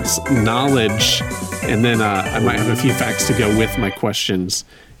Sports knowledge. And then I might have a few facts to go with my questions.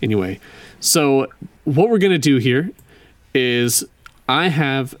 Anyway, so what we're going to do here is I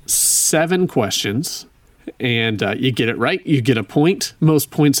have 7 questions, and you get it right, you get a point. Most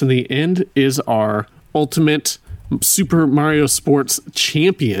points in the end is our ultimate Super Mario Sports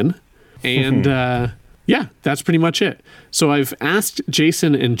champion. And yeah, that's pretty much it. So I've asked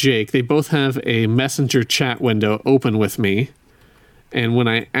Jason and Jake, they both have a messenger chat window open with me. And when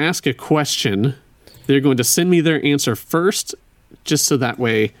I ask a question, they're going to send me their answer first, just so that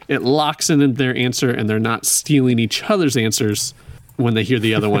way it locks in their answer and they're not stealing each other's answers when they hear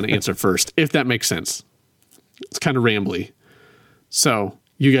the other one answer first, if that makes sense. It's kind of rambly. So,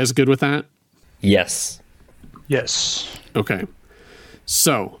 you guys good with that? Yes. Yes. Okay.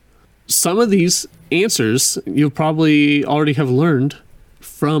 So, some of these answers you'll probably already have learned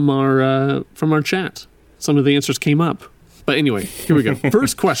from our chat. Some of the answers came up. But anyway, here we go.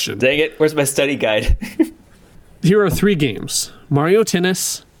 First question. Dang it. Where's my study guide? Here are 3 games: Mario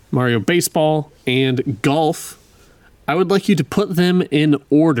Tennis, Mario Baseball, and Golf. I would like you to put them in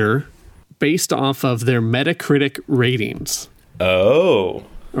order based off of their Metacritic ratings, Oh.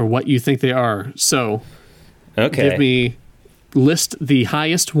 or what you think they are. So Okay. list the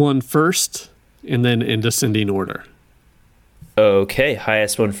highest one first, and then in descending order. Okay.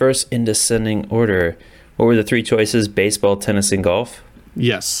 Highest one first in descending order. What were the 3 choices? Baseball, tennis, and golf?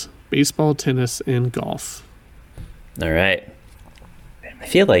 Yes, baseball, tennis, and golf. All right. I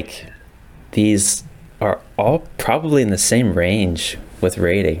feel like these are all probably in the same range with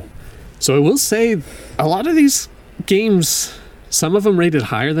rating. So I will say, a lot of these games, some of them rated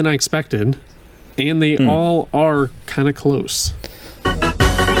higher than I expected, and they all are kind of close.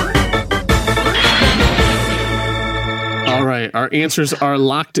 All right, our answers are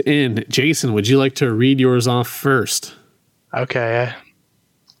locked in. Jason, would you like to read yours off first? Okay,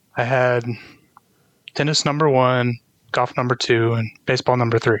 I had tennis number 1, golf number 2, and baseball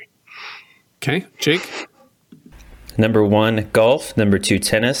number 3. Okay, Jake? Number 1, golf. Number 2,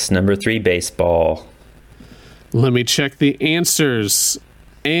 tennis. Number 3, baseball. Let me check the answers.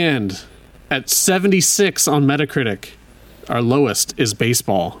 And at 76 on Metacritic, our lowest is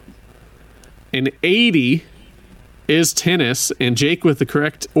baseball. And 80 is tennis. And Jake with the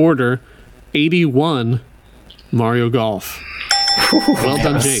correct order, 81, Mario Golf. Well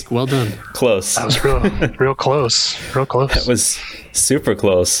done, Jake. Well done. Close. That was real close. Real close. That was super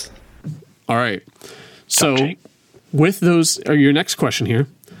close. All right. So Jake. with those, or your next question here,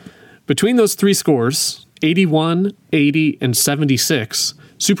 between those three scores, 81, 80, and 76,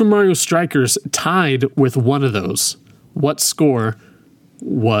 Super Mario Strikers tied with one of those. What score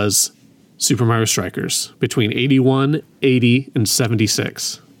was Super Mario Strikers between 81, 80, and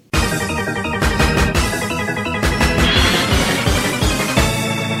 76?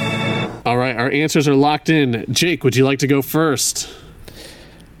 All right, our answers are locked in. Jake, would you like to go first?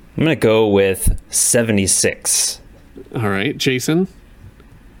 I'm going to go with 76. All right, Jason.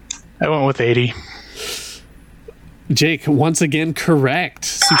 I went with 80. Jake, once again, correct.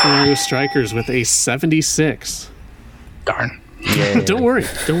 Super Mario Strikers with a 76. Darn. Yeah. Don't worry.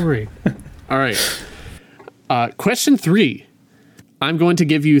 Don't worry. All right. Question 3. I'm going to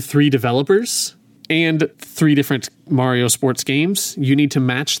give you 3 developers and 3 different Mario sports games. You need to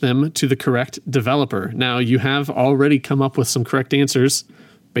match them to the correct developer. Now, you have already come up with some correct answers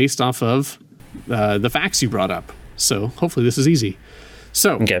based off of the facts you brought up. So hopefully this is easy.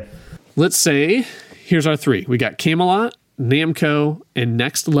 So Okay. let's say, here's our 3. We got Camelot, Namco, and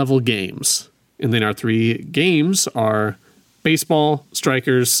Next Level Games. And then our 3 games are baseball,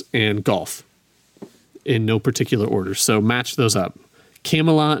 strikers, and golf in no particular order. So match those up.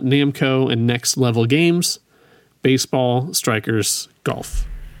 Camelot, Namco, and Next Level Games, baseball, strikers, golf.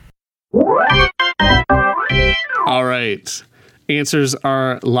 All right. Answers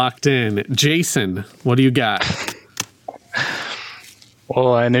are locked in. Jason, what do you got?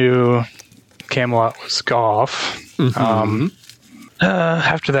 Well, I knew Camelot was golf.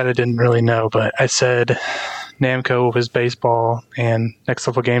 After that, I didn't really know, but I said Namco was baseball and Next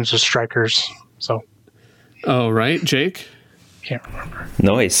Level Games was strikers. So Oh, right. Jake? can't remember.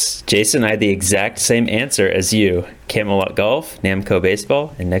 Nice. Jason, I had the exact same answer as you. Camelot Golf, Namco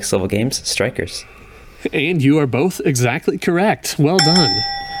Baseball, and Next Level Games, Strikers. And you are both exactly correct. Well done.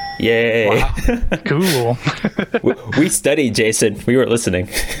 Yay. Cool. We studied, Jason. We were listening.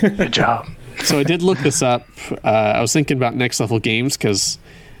 Good job. So I did look this up. I was thinking about Next Level Games because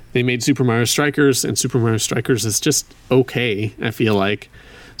they made Super Mario Strikers, and Super Mario Strikers is just okay, I feel like.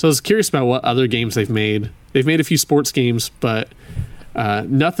 So I was curious about what other games they've made. They've made a few sports games, but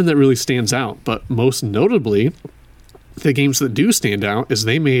nothing that really stands out. But most notably, the games that do stand out is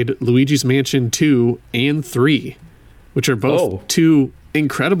they made Luigi's Mansion 2 and 3, which are both 2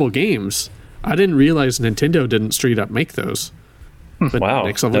 incredible games. I didn't realize Nintendo didn't straight up make those. But Wow,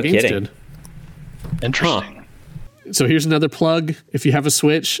 Next Level no Games kidding. did. Interesting. So here's another plug. If you have a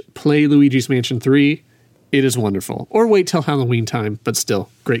Switch, play Luigi's Mansion 3. It is wonderful. Or wait till Halloween time, but still,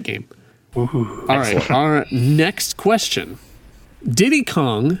 great game. All right, our next question. Diddy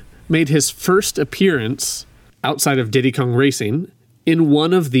Kong made his first appearance outside of Diddy Kong Racing in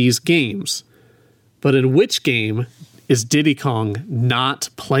one of these games. But in which game is Diddy Kong not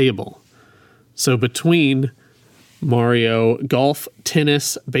playable? So between Mario Golf,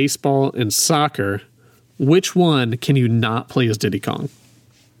 tennis, baseball, and soccer, which one can you not play as Diddy Kong?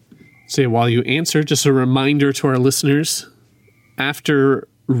 So while you answer, just a reminder to our listeners, after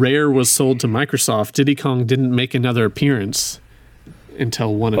Rare was sold to Microsoft, Diddy Kong didn't make another appearance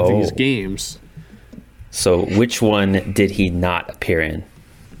until one of these games. So which one did he not appear in?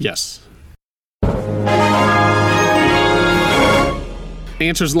 Yes.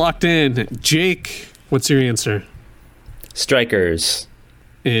 Answers locked in. Jake, what's your answer? Strikers.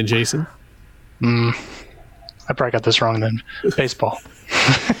 And Jason? I probably got this wrong then. Baseball.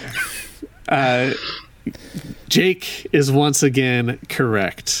 Jake is once again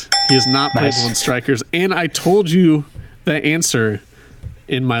correct. He is not playable Nice. in Strikers. And I told you the answer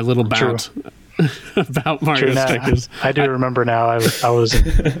in my little bout about Mario True. Now, Strikers. I do remember now. I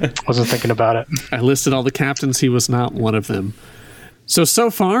wasn't thinking about it. I listed all the captains. He was not one of them.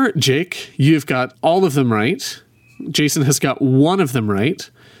 So far, Jake, you've got all of them right. Jason has got one of them right.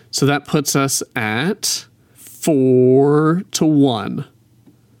 So that puts us at 4-1.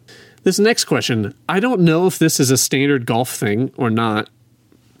 This next question, I don't know if this is a standard golf thing or not,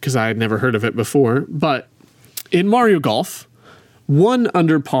 because I had never heard of it before, but in Mario Golf, 1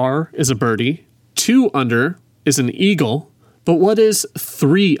 under par is a birdie, 2 under is an eagle, But what is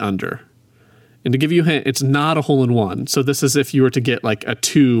 3 under? And to give you a hint, it's not a hole in one. So this is if you were to get like a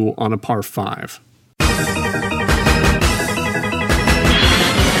 2 on a par 5.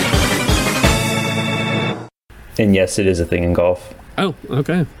 And yes, it is a thing in golf. Oh,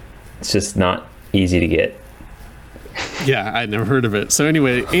 okay. It's just not easy to get. Yeah, I'd never heard of it. So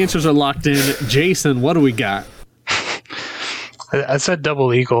anyway, answers are locked in. Jason, what do we got? I said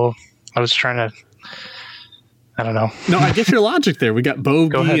double eagle. I was trying to. I don't know. No, I get your logic there. We got Go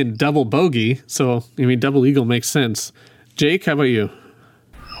bogey ahead. and double bogey. So, I mean, double eagle makes sense. Jake, how about you?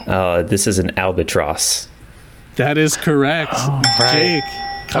 This is an albatross. That is correct. right.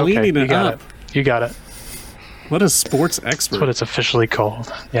 Jake, cleaning you it got up. it. You got it. What a sports That's expert. what it's officially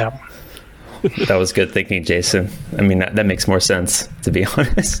called. Yeah. That was good thinking, Jason. I mean, that makes more sense, to be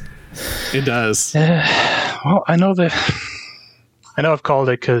honest. It does. Well, I know I've called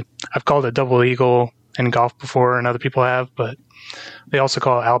it double eagle in golf before, and other people have, but they also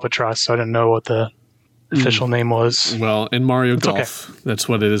call it albatross. So I didn't know what the official name was. Well, in Mario okay. Golf, that's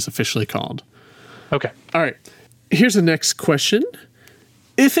what it is officially called. Okay. All right. Here's the next question.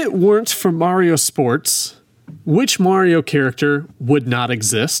 If it weren't for Mario Sports, which Mario character would not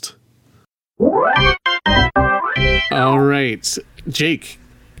exist? All right. Jake,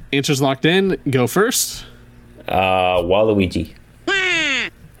 answers locked in. Go first. Waluigi.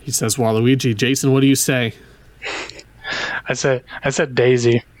 He says Waluigi. Jason, what do you say? I said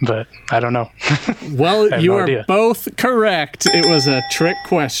Daisy, but I don't know. Well, have you no are idea. both correct. It was a trick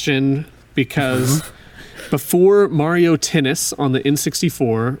question because before Mario Tennis on the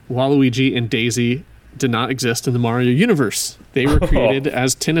N64, Waluigi and Daisy did not exist in the Mario universe. They were created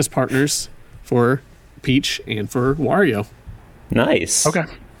as tennis partners for Peach and for Wario. Nice. Okay.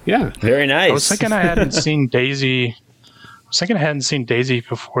 Yeah. Very nice. I was thinking I hadn't seen Daisy.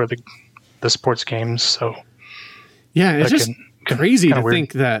 Before the sports games, so Yeah, it's That just can- crazy to kinda weird.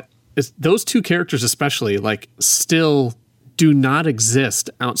 think that those two characters especially like still do not exist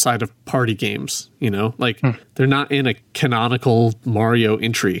outside of party games, you know? Like they're not in a canonical Mario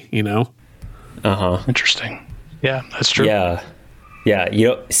entry, you know? Uh-huh. interesting. Yeah, that's true. Yeah. Yeah, you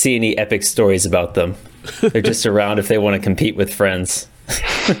don't see any epic stories about them. They're just around if they want to compete with friends.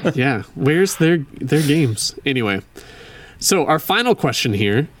 Yeah, where's their games? Anyway, so our final question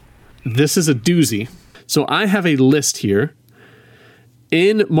here, this is a doozy. So I have a list here.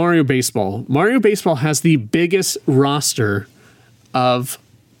 In Mario Baseball has the biggest roster of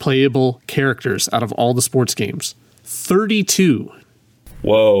playable characters out of all the sports games. 32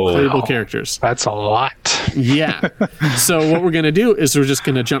 Whoa. playable characters. That's a lot. Yeah. So what we're going to do is we're just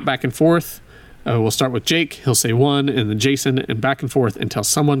going to jump back and forth. We'll start with Jake. He'll say 1, and then Jason, and back and forth until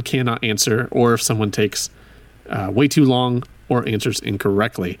someone cannot answer, or if someone takes way too long or answers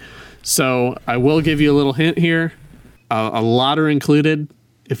incorrectly. So I will give you a little hint here. A lot are included.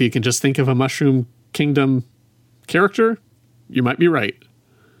 If you can just think of a Mushroom Kingdom character, you might be right.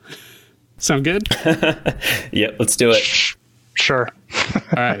 Sound good? Yep, let's do it. Sure.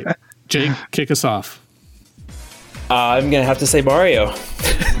 All right. Jake, kick us off. I'm going to have to say Mario.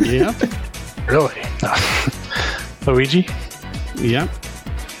 Yep. Really? Luigi? Yep.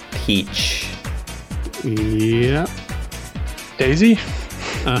 Peach. Yep. Daisy?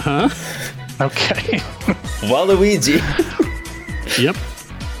 Uh-huh. Okay. Waluigi. Yep.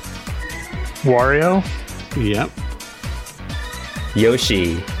 Wario? Yep.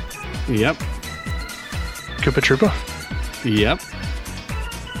 Yoshi. Yep. Koopa Troopa? Yep.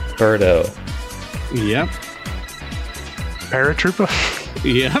 Birdo. Yep. Paratroopa?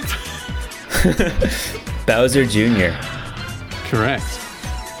 Yep. Bowser Jr. Correct.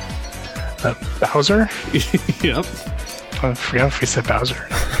 Bowser? Yep. I forgot if we said Bowser.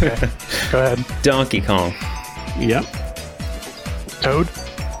 Okay. Go ahead. Donkey Kong. Yep. Toad?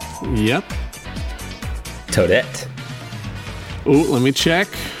 Yep. Toadette. Oh, let me check.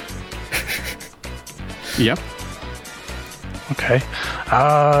 Yep. Okay.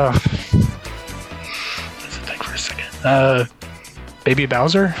 Let's think for a second. Baby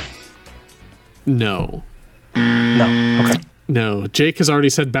Bowser? No. No. Okay. No. Jake has already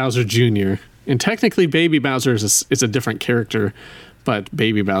said Bowser Jr. And technically Baby Bowser is a different character, but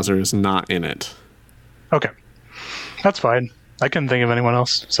Baby Bowser is not in it. Okay. That's fine. I couldn't think of anyone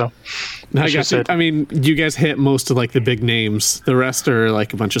else, so. Now, As you said. I mean, you guys hit most of like the big names. The rest are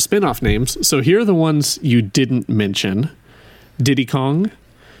like a bunch of spin-off names. So here are the ones you didn't mention. Diddy Kong,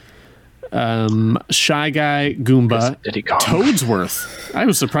 Shy Guy, Goomba, Diddy Kong. Toadsworth. I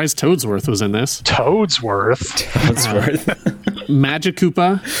was surprised Toadsworth was in this. Toadsworth? Toadsworth. Magic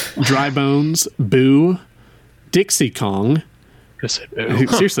Koopa, Dry Bones, Boo, Dixie Kong. Just said boo.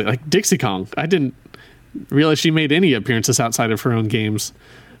 Seriously, like Dixie Kong. I didn't realize she made any appearances outside of her own games.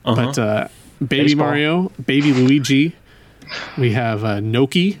 But Baby Baseball. Mario, Baby Luigi, we have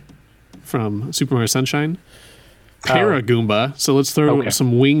Noki from Super Mario Sunshine, Para Goomba, so let's throw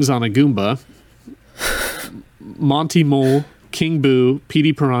some wings on a Goomba, Monty Mole, King Boo,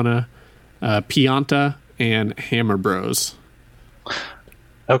 Petey Piranha, Pianta, and Hammer Bros.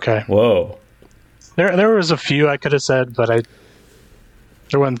 Okay. Whoa. There was a few I could have said, but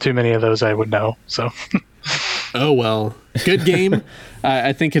there wasn't too many of those I would know. So Oh, well. Good game.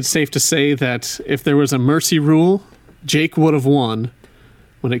 I think it's safe to say that if there was a mercy rule, Jake would have won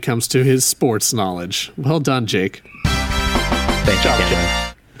when it comes to his sports knowledge. Well done, Jake. Thank you,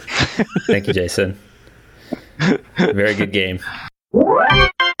 Cameron. Thank you, Jason. Very good game.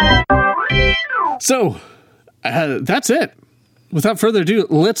 So, that's it. Without further ado,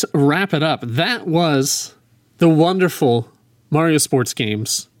 let's wrap it up. That was the wonderful Mario sports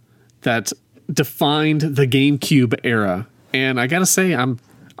games that defined the GameCube era. And I gotta say,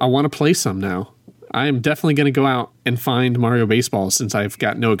 I want to play some now. I am definitely going to go out and find Mario Baseball since I've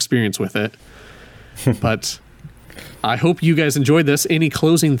got no experience with it. But I hope you guys enjoyed this. Any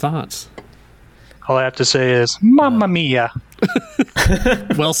closing thoughts? all I have to say is, Mamma Mia.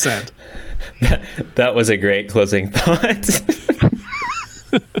 Well said. That was a great closing thought.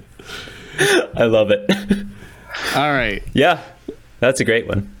 I love it. All right. Yeah, that's a great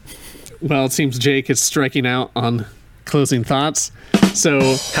one. Well, it seems Jake is striking out on closing thoughts. So,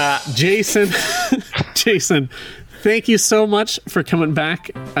 Jason, thank you so much for coming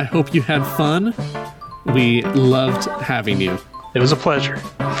back. I hope you had fun. We loved having you. It was a pleasure.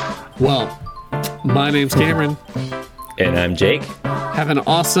 Well, my name's Cameron. And I'm Jake. Have an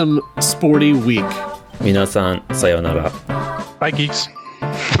awesome, sporty week. Minasan, sayonara. Bye, geeks.